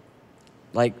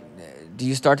 Like, do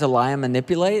you start to lie and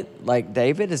manipulate like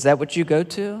David? Is that what you go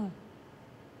to?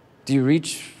 Do you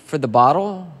reach for the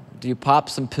bottle? Do you pop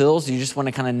some pills? Do you just want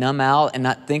to kind of numb out and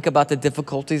not think about the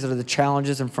difficulties or the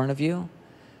challenges in front of you?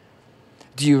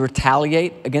 Do you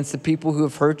retaliate against the people who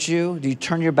have hurt you? Do you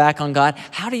turn your back on God?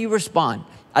 How do you respond?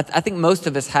 I think most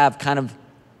of us have kind of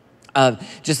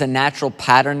just a natural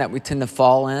pattern that we tend to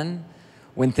fall in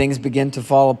when things begin to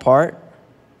fall apart.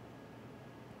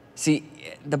 See,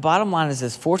 the bottom line is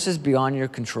this: forces beyond your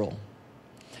control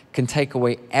can take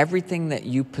away everything that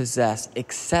you possess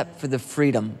except for the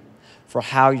freedom for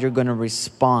how you're going to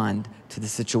respond to the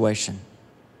situation.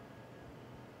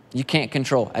 You can't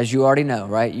control, as you already know,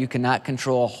 right? You cannot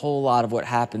control a whole lot of what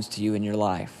happens to you in your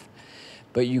life.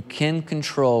 But you can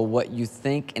control what you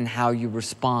think and how you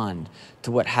respond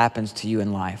to what happens to you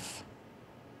in life.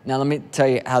 Now, let me tell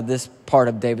you how this part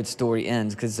of David's story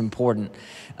ends, because it's important.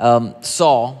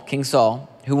 Saul, King Saul,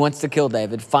 who wants to kill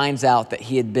David, finds out that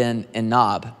he had been in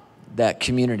Nob, that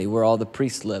community where all the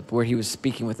priests lived, where he was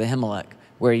speaking with Ahimelech,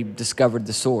 where he discovered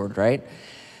the sword, right?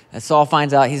 And Saul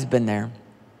finds out he's been there.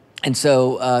 And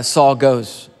so Saul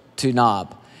goes to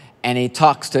Nob. And he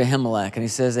talks to Ahimelech, and he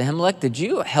says, Ahimelech, did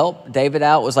you help David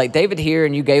out? Was like David here,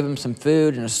 and you gave him some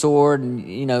food and a sword, and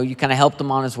you kind of helped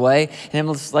him on his way? And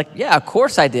Ahimelech's like, yeah, of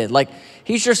course I did. Like,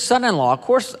 he's your son-in-law. Of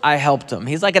course I helped him.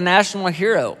 He's like a national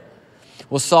hero.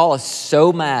 Well, Saul is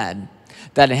so mad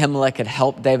that Ahimelech had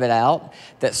helped David out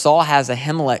that Saul has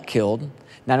Ahimelech killed.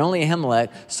 Not only Ahimelech,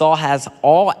 Saul has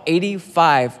all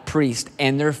 85 priests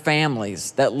and their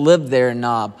families that lived there in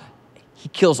Nob. He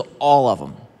kills all of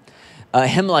them.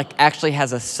 Ahimelech actually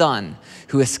has a son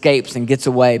who escapes and gets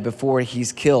away before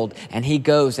he's killed. And he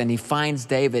goes and he finds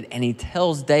David and he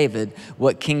tells David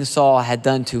what King Saul had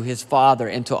done to his father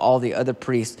and to all the other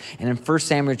priests. And in 1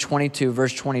 Samuel 22,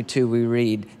 verse 22, we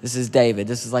read, this is David.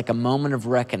 This is like a moment of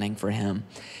reckoning for him.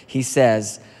 He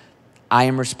says, I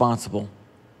am responsible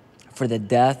for the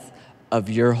death of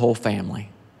your whole family.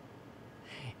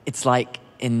 It's like,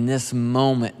 in this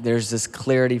moment, there's this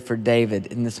clarity for David.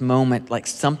 In this moment, like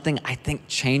something I think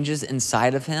changes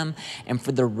inside of him. And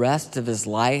for the rest of his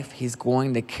life, he's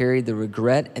going to carry the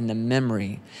regret and the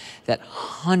memory that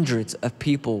hundreds of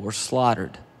people were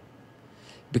slaughtered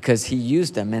because he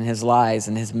used them in his lies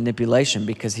and his manipulation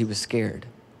because he was scared.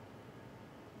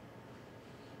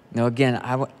 Now, again,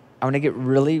 I want to get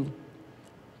really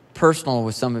personal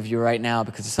with some of you right now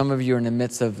because some of you are in the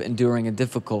midst of enduring a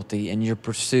difficulty in your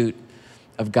pursuit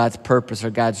of God's purpose or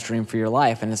God's dream for your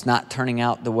life, and it's not turning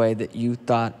out the way that you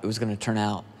thought it was going to turn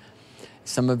out.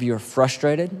 Some of you are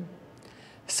frustrated.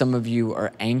 Some of you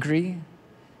are angry.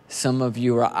 Some of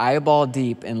you are eyeball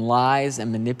deep in lies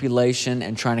and manipulation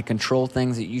and trying to control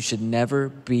things that you should never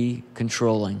be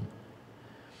controlling.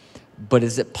 But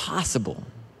is it possible?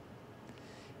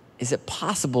 Is it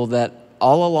possible that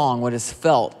all along what has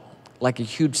felt like a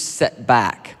huge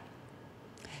setback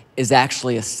is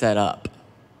actually a setup?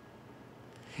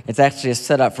 It's actually a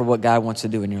setup for what God wants to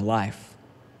do in your life.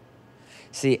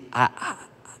 See,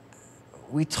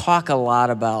 we talk a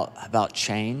lot about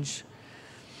change.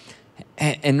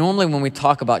 And normally when we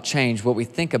talk about change, what we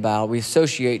think about, we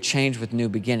associate change with new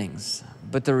beginnings.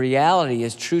 But the reality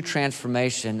is true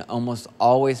transformation almost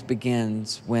always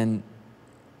begins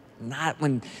not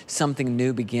when something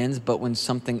new begins, but when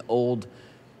something old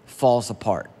falls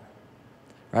apart.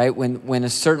 Right? When a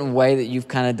certain way that you've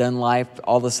kind of done life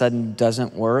all of a sudden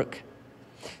doesn't work.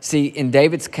 See, in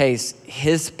David's case,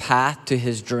 his path to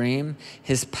his dream,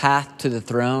 his path to the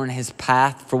throne, his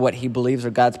path for what he believes are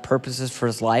God's purposes for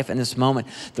his life in this moment,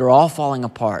 they're all falling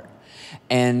apart.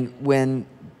 And when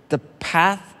the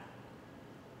path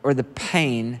or the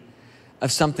pain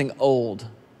of something old,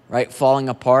 right, falling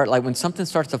apart, like when something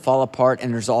starts to fall apart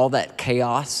and there's all that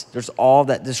chaos, there's all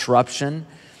that disruption,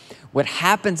 what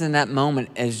happens in that moment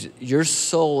is your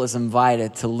soul is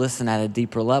invited to listen at a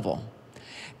deeper level.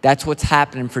 That's what's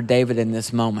happening for David in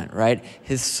this moment, right?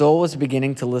 His soul is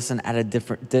beginning to listen at a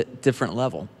different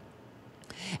level.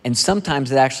 And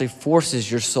sometimes it actually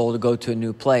forces your soul to go to a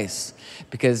new place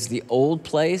because the old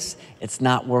place, it's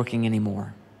not working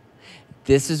anymore.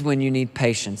 This is when you need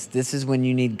patience. This is when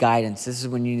you need guidance. This is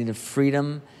when you need the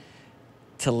freedom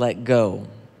to let go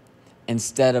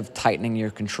instead of tightening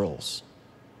your controls.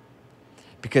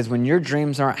 Because when your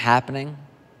dreams aren't happening,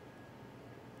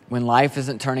 when life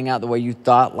isn't turning out the way you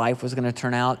thought life was going to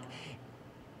turn out,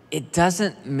 it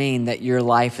doesn't mean that your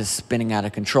life is spinning out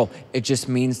of control. It just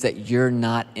means that you're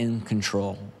not in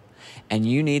control. And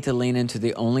you need to lean into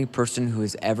the only person who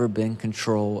has ever been in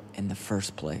control in the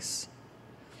first place.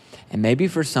 And maybe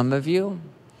for some of you,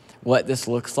 what this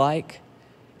looks like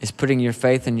is putting your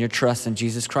faith and your trust in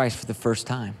Jesus Christ for the first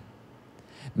time.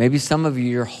 Maybe some of you,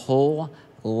 your whole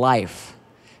life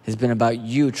has been about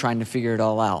you trying to figure it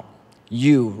all out.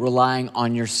 You relying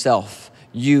on yourself.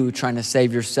 You trying to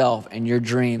save yourself and your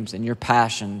dreams and your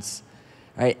passions,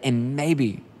 right? And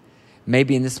maybe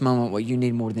in this moment, what you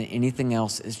need more than anything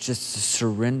else is just to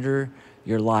surrender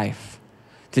your life.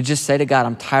 To just say to God,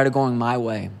 I'm tired of going my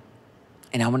way,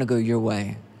 and I want to go your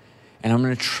way. And I'm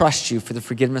going to trust you for the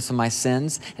forgiveness of my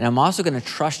sins, and I'm also going to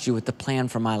trust you with the plan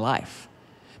for my life.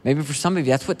 Maybe for some of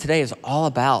you, that's what today is all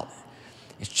about.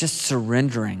 It's just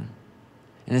surrendering.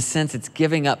 In a sense, it's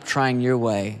giving up trying your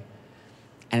way,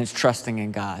 and it's trusting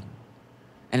in God.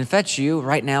 And if that's you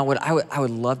right now, what I would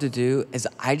love to do is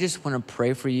I just want to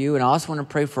pray for you, and I also want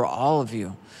to pray for all of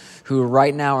you who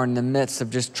right now are in the midst of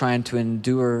just trying to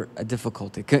endure a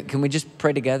difficulty. Can we just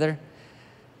pray together?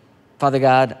 Father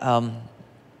God,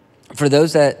 for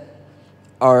those that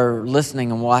are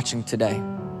listening and watching today,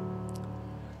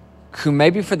 who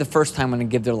maybe for the first time want to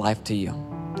give their life to you,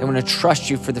 they want to trust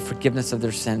you for the forgiveness of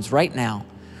their sins right now,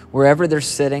 wherever they're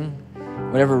sitting,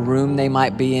 whatever room they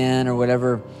might be in or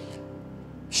whatever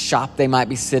shop they might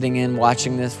be sitting in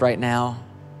watching this right now.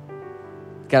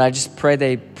 God, I just pray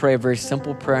they pray a very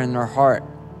simple prayer in their heart.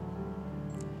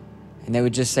 And they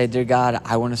would just say, dear God,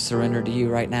 I want to surrender to you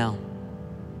right now.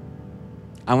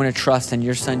 I want to trust in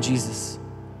your son, Jesus,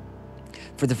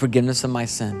 for the forgiveness of my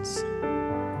sins.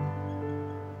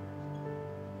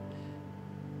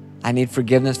 I need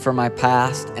forgiveness for my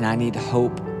past, and I need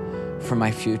hope for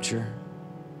my future.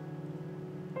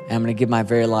 And I'm going to give my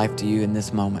very life to you in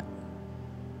this moment.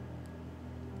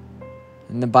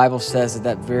 And the Bible says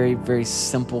that very, very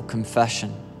simple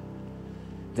confession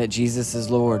that Jesus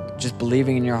is Lord, just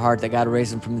believing in your heart that God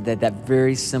raised him from the dead, that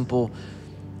very simple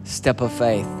step of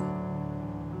faith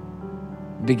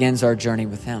begins our journey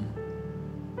with him.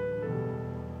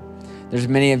 There's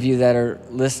many of you that are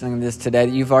listening to this today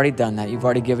that you've already done that. You've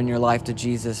already given your life to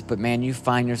Jesus, but man, you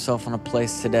find yourself in a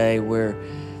place today where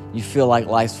you feel like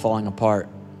life's falling apart.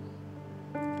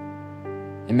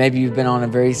 And maybe you've been on a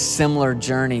very similar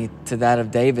journey to that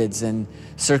of David's, and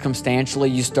circumstantially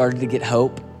you started to get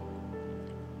hope.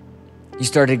 You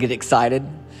started to get excited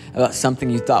about something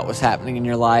you thought was happening in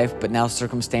your life, but now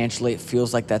circumstantially it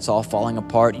feels like that's all falling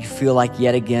apart. You feel like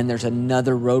yet again there's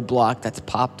another roadblock that's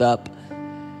popped up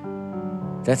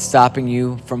that's stopping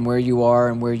you from where you are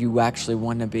and where you actually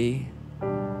want to be.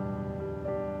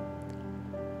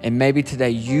 And maybe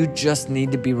today you just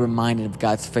need to be reminded of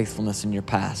God's faithfulness in your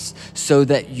past so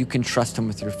that you can trust him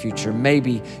with your future.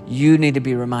 Maybe you need to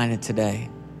be reminded today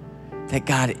that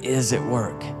God is at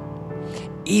work.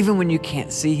 Even when you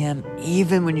can't see him,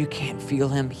 even when you can't feel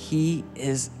him, he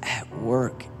is at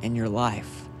work in your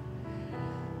life.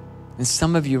 And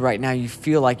some of you right now, you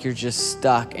feel like you're just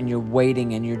stuck and you're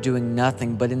waiting and you're doing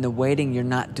nothing. But in the waiting, you're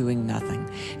not doing nothing.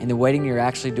 In the waiting, you're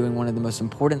actually doing one of the most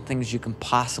important things you can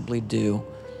possibly do,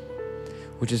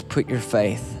 which is put your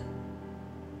faith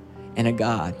in a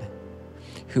God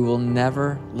who will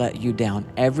never let you down.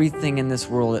 Everything in this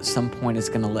world at some point is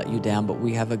going to let you down, but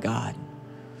we have a God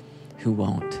who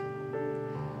won't.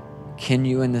 Can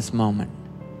you in this moment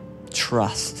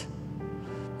trust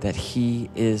that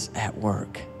he is at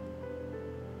work,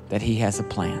 that he has a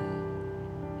plan?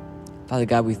 Father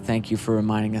God, we thank you for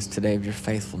reminding us today of your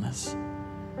faithfulness.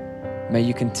 May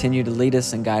you continue to lead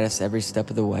us and guide us every step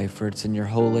of the way, for it's in your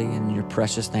holy and your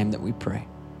precious name that we pray.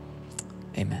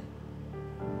 Amen.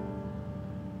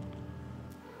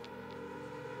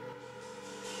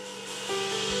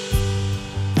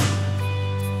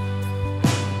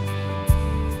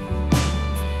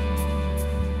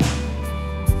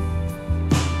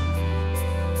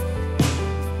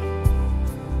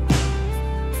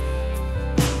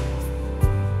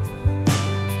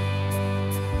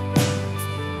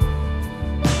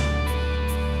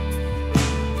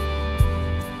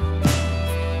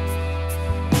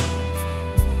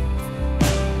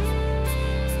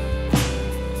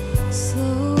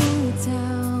 Slow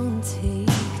down, take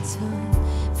time,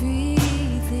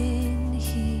 breathe in,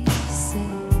 he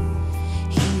said,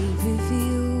 he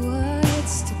revealed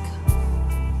what's to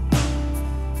come.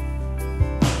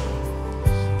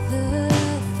 The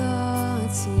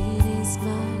thoughts in his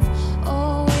mind,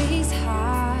 always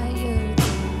higher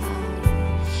than mine,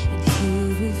 and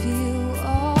he'll reveal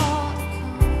all to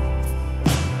come.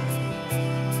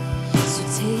 So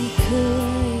take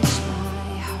courage,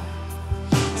 my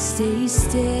heart, stay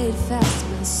steadfast,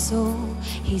 my soul.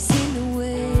 He's in the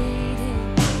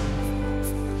waiting.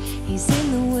 He's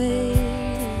in the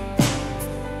waiting.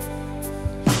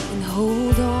 And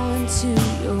hold on to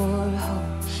your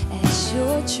hope as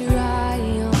your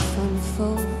triumph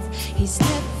unfolds. He's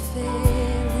never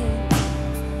failing.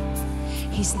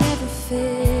 He's never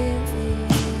failing.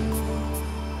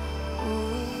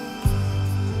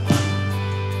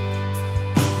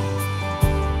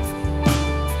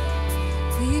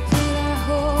 We put our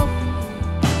hope in you.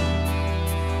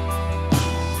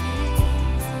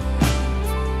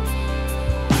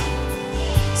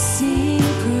 Sing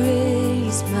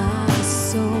praise, my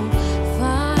soul.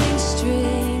 Find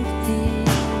strength in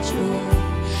joy.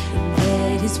 And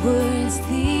let his words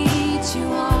lead you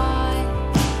on.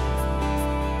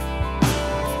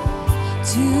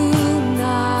 Do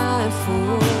not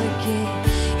forget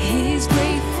his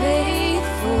great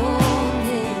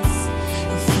faithfulness.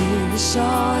 He'll finish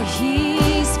all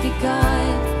he's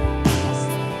begun.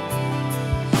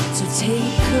 So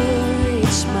take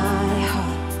courage, my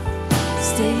heart.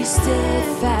 Stay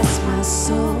steadfast, my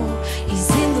soul. He's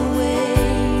in the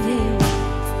waiting.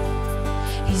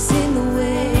 He's in the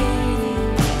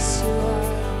waiting. Yes, you are.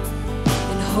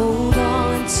 And hold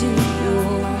on to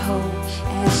your hope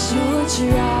as your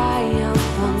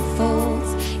triumph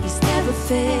unfolds. He's never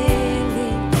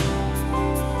failing.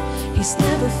 He's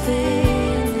never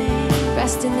failing.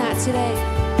 Rest in that today.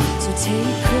 So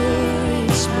take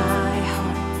courage, my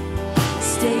heart.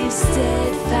 Stay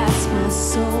steadfast, my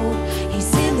soul.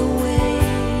 He's in the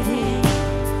waiting.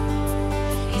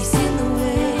 He's in the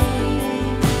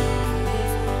waiting.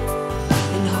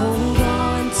 And hold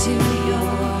on to your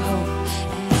hope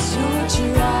as your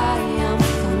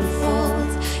triumph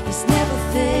unfolds. He's never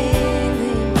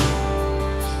failing.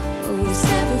 Oh, he's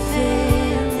never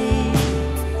failing.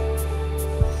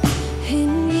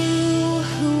 And you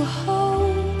who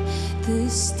hold the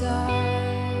stars,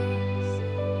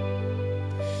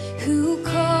 who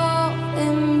call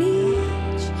them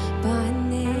each by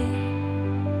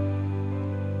name,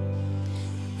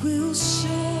 will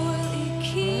surely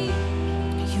keep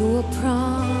your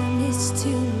promise to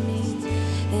me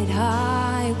that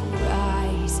I will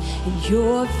rise in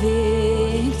your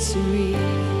victory.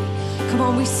 Come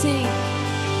on, we sing.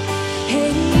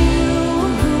 And you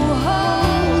who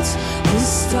holds the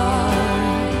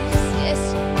stars, yes,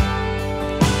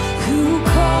 who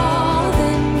call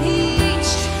them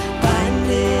each by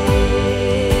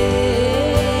name,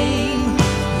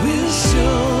 will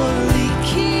surely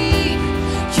keep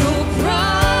your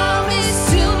promise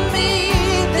to me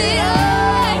that I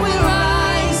will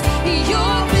rise in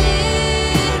your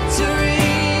victory.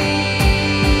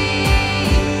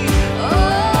 Oh,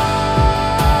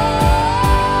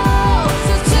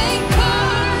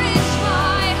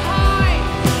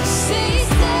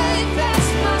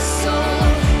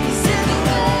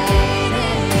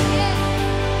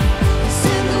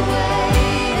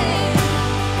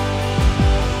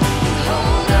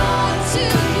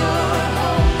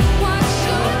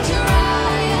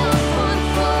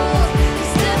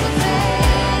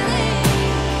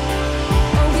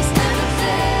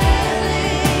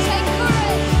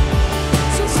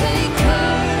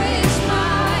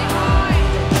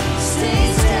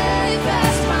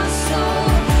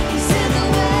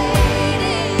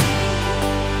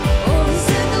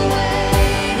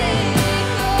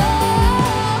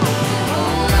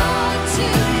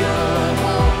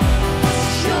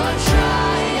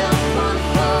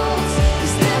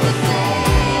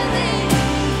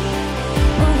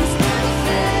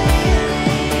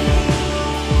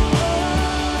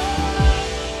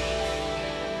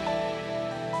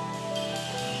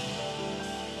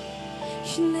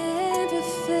 You're never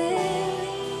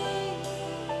failing.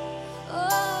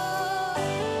 Oh,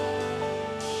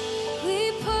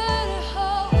 we put our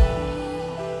hope in you.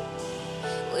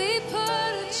 We put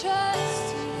our trust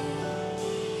in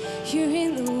you. You're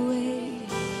in the way.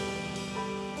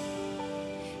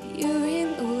 You're in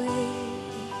the way.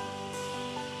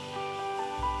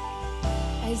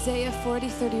 Isaiah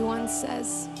 40:31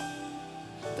 says,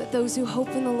 "But those who hope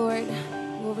in the Lord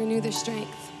will renew their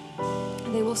strength.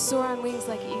 They will soar on wings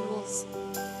like eagles.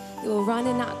 They will run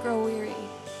and not grow weary.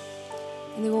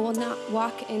 And they will not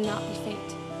walk and not be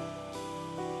faint."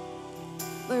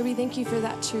 Lord, we thank you for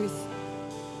that truth.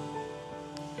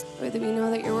 Lord, that we know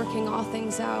that you're working all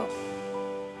things out.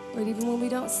 Lord, even when we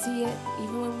don't see it,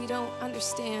 even when we don't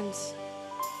understand,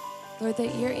 Lord,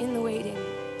 that you're in the waiting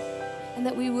and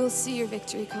that we will see your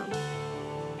victory come.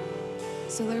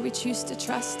 So, Lord, we choose to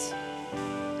trust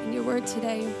in your word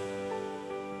today.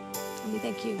 And we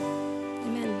thank you.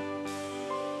 Amen.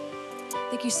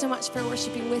 Thank you so much for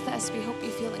worshiping with us. We hope you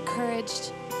feel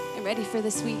encouraged and ready for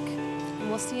this week. And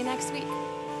we'll see you next week.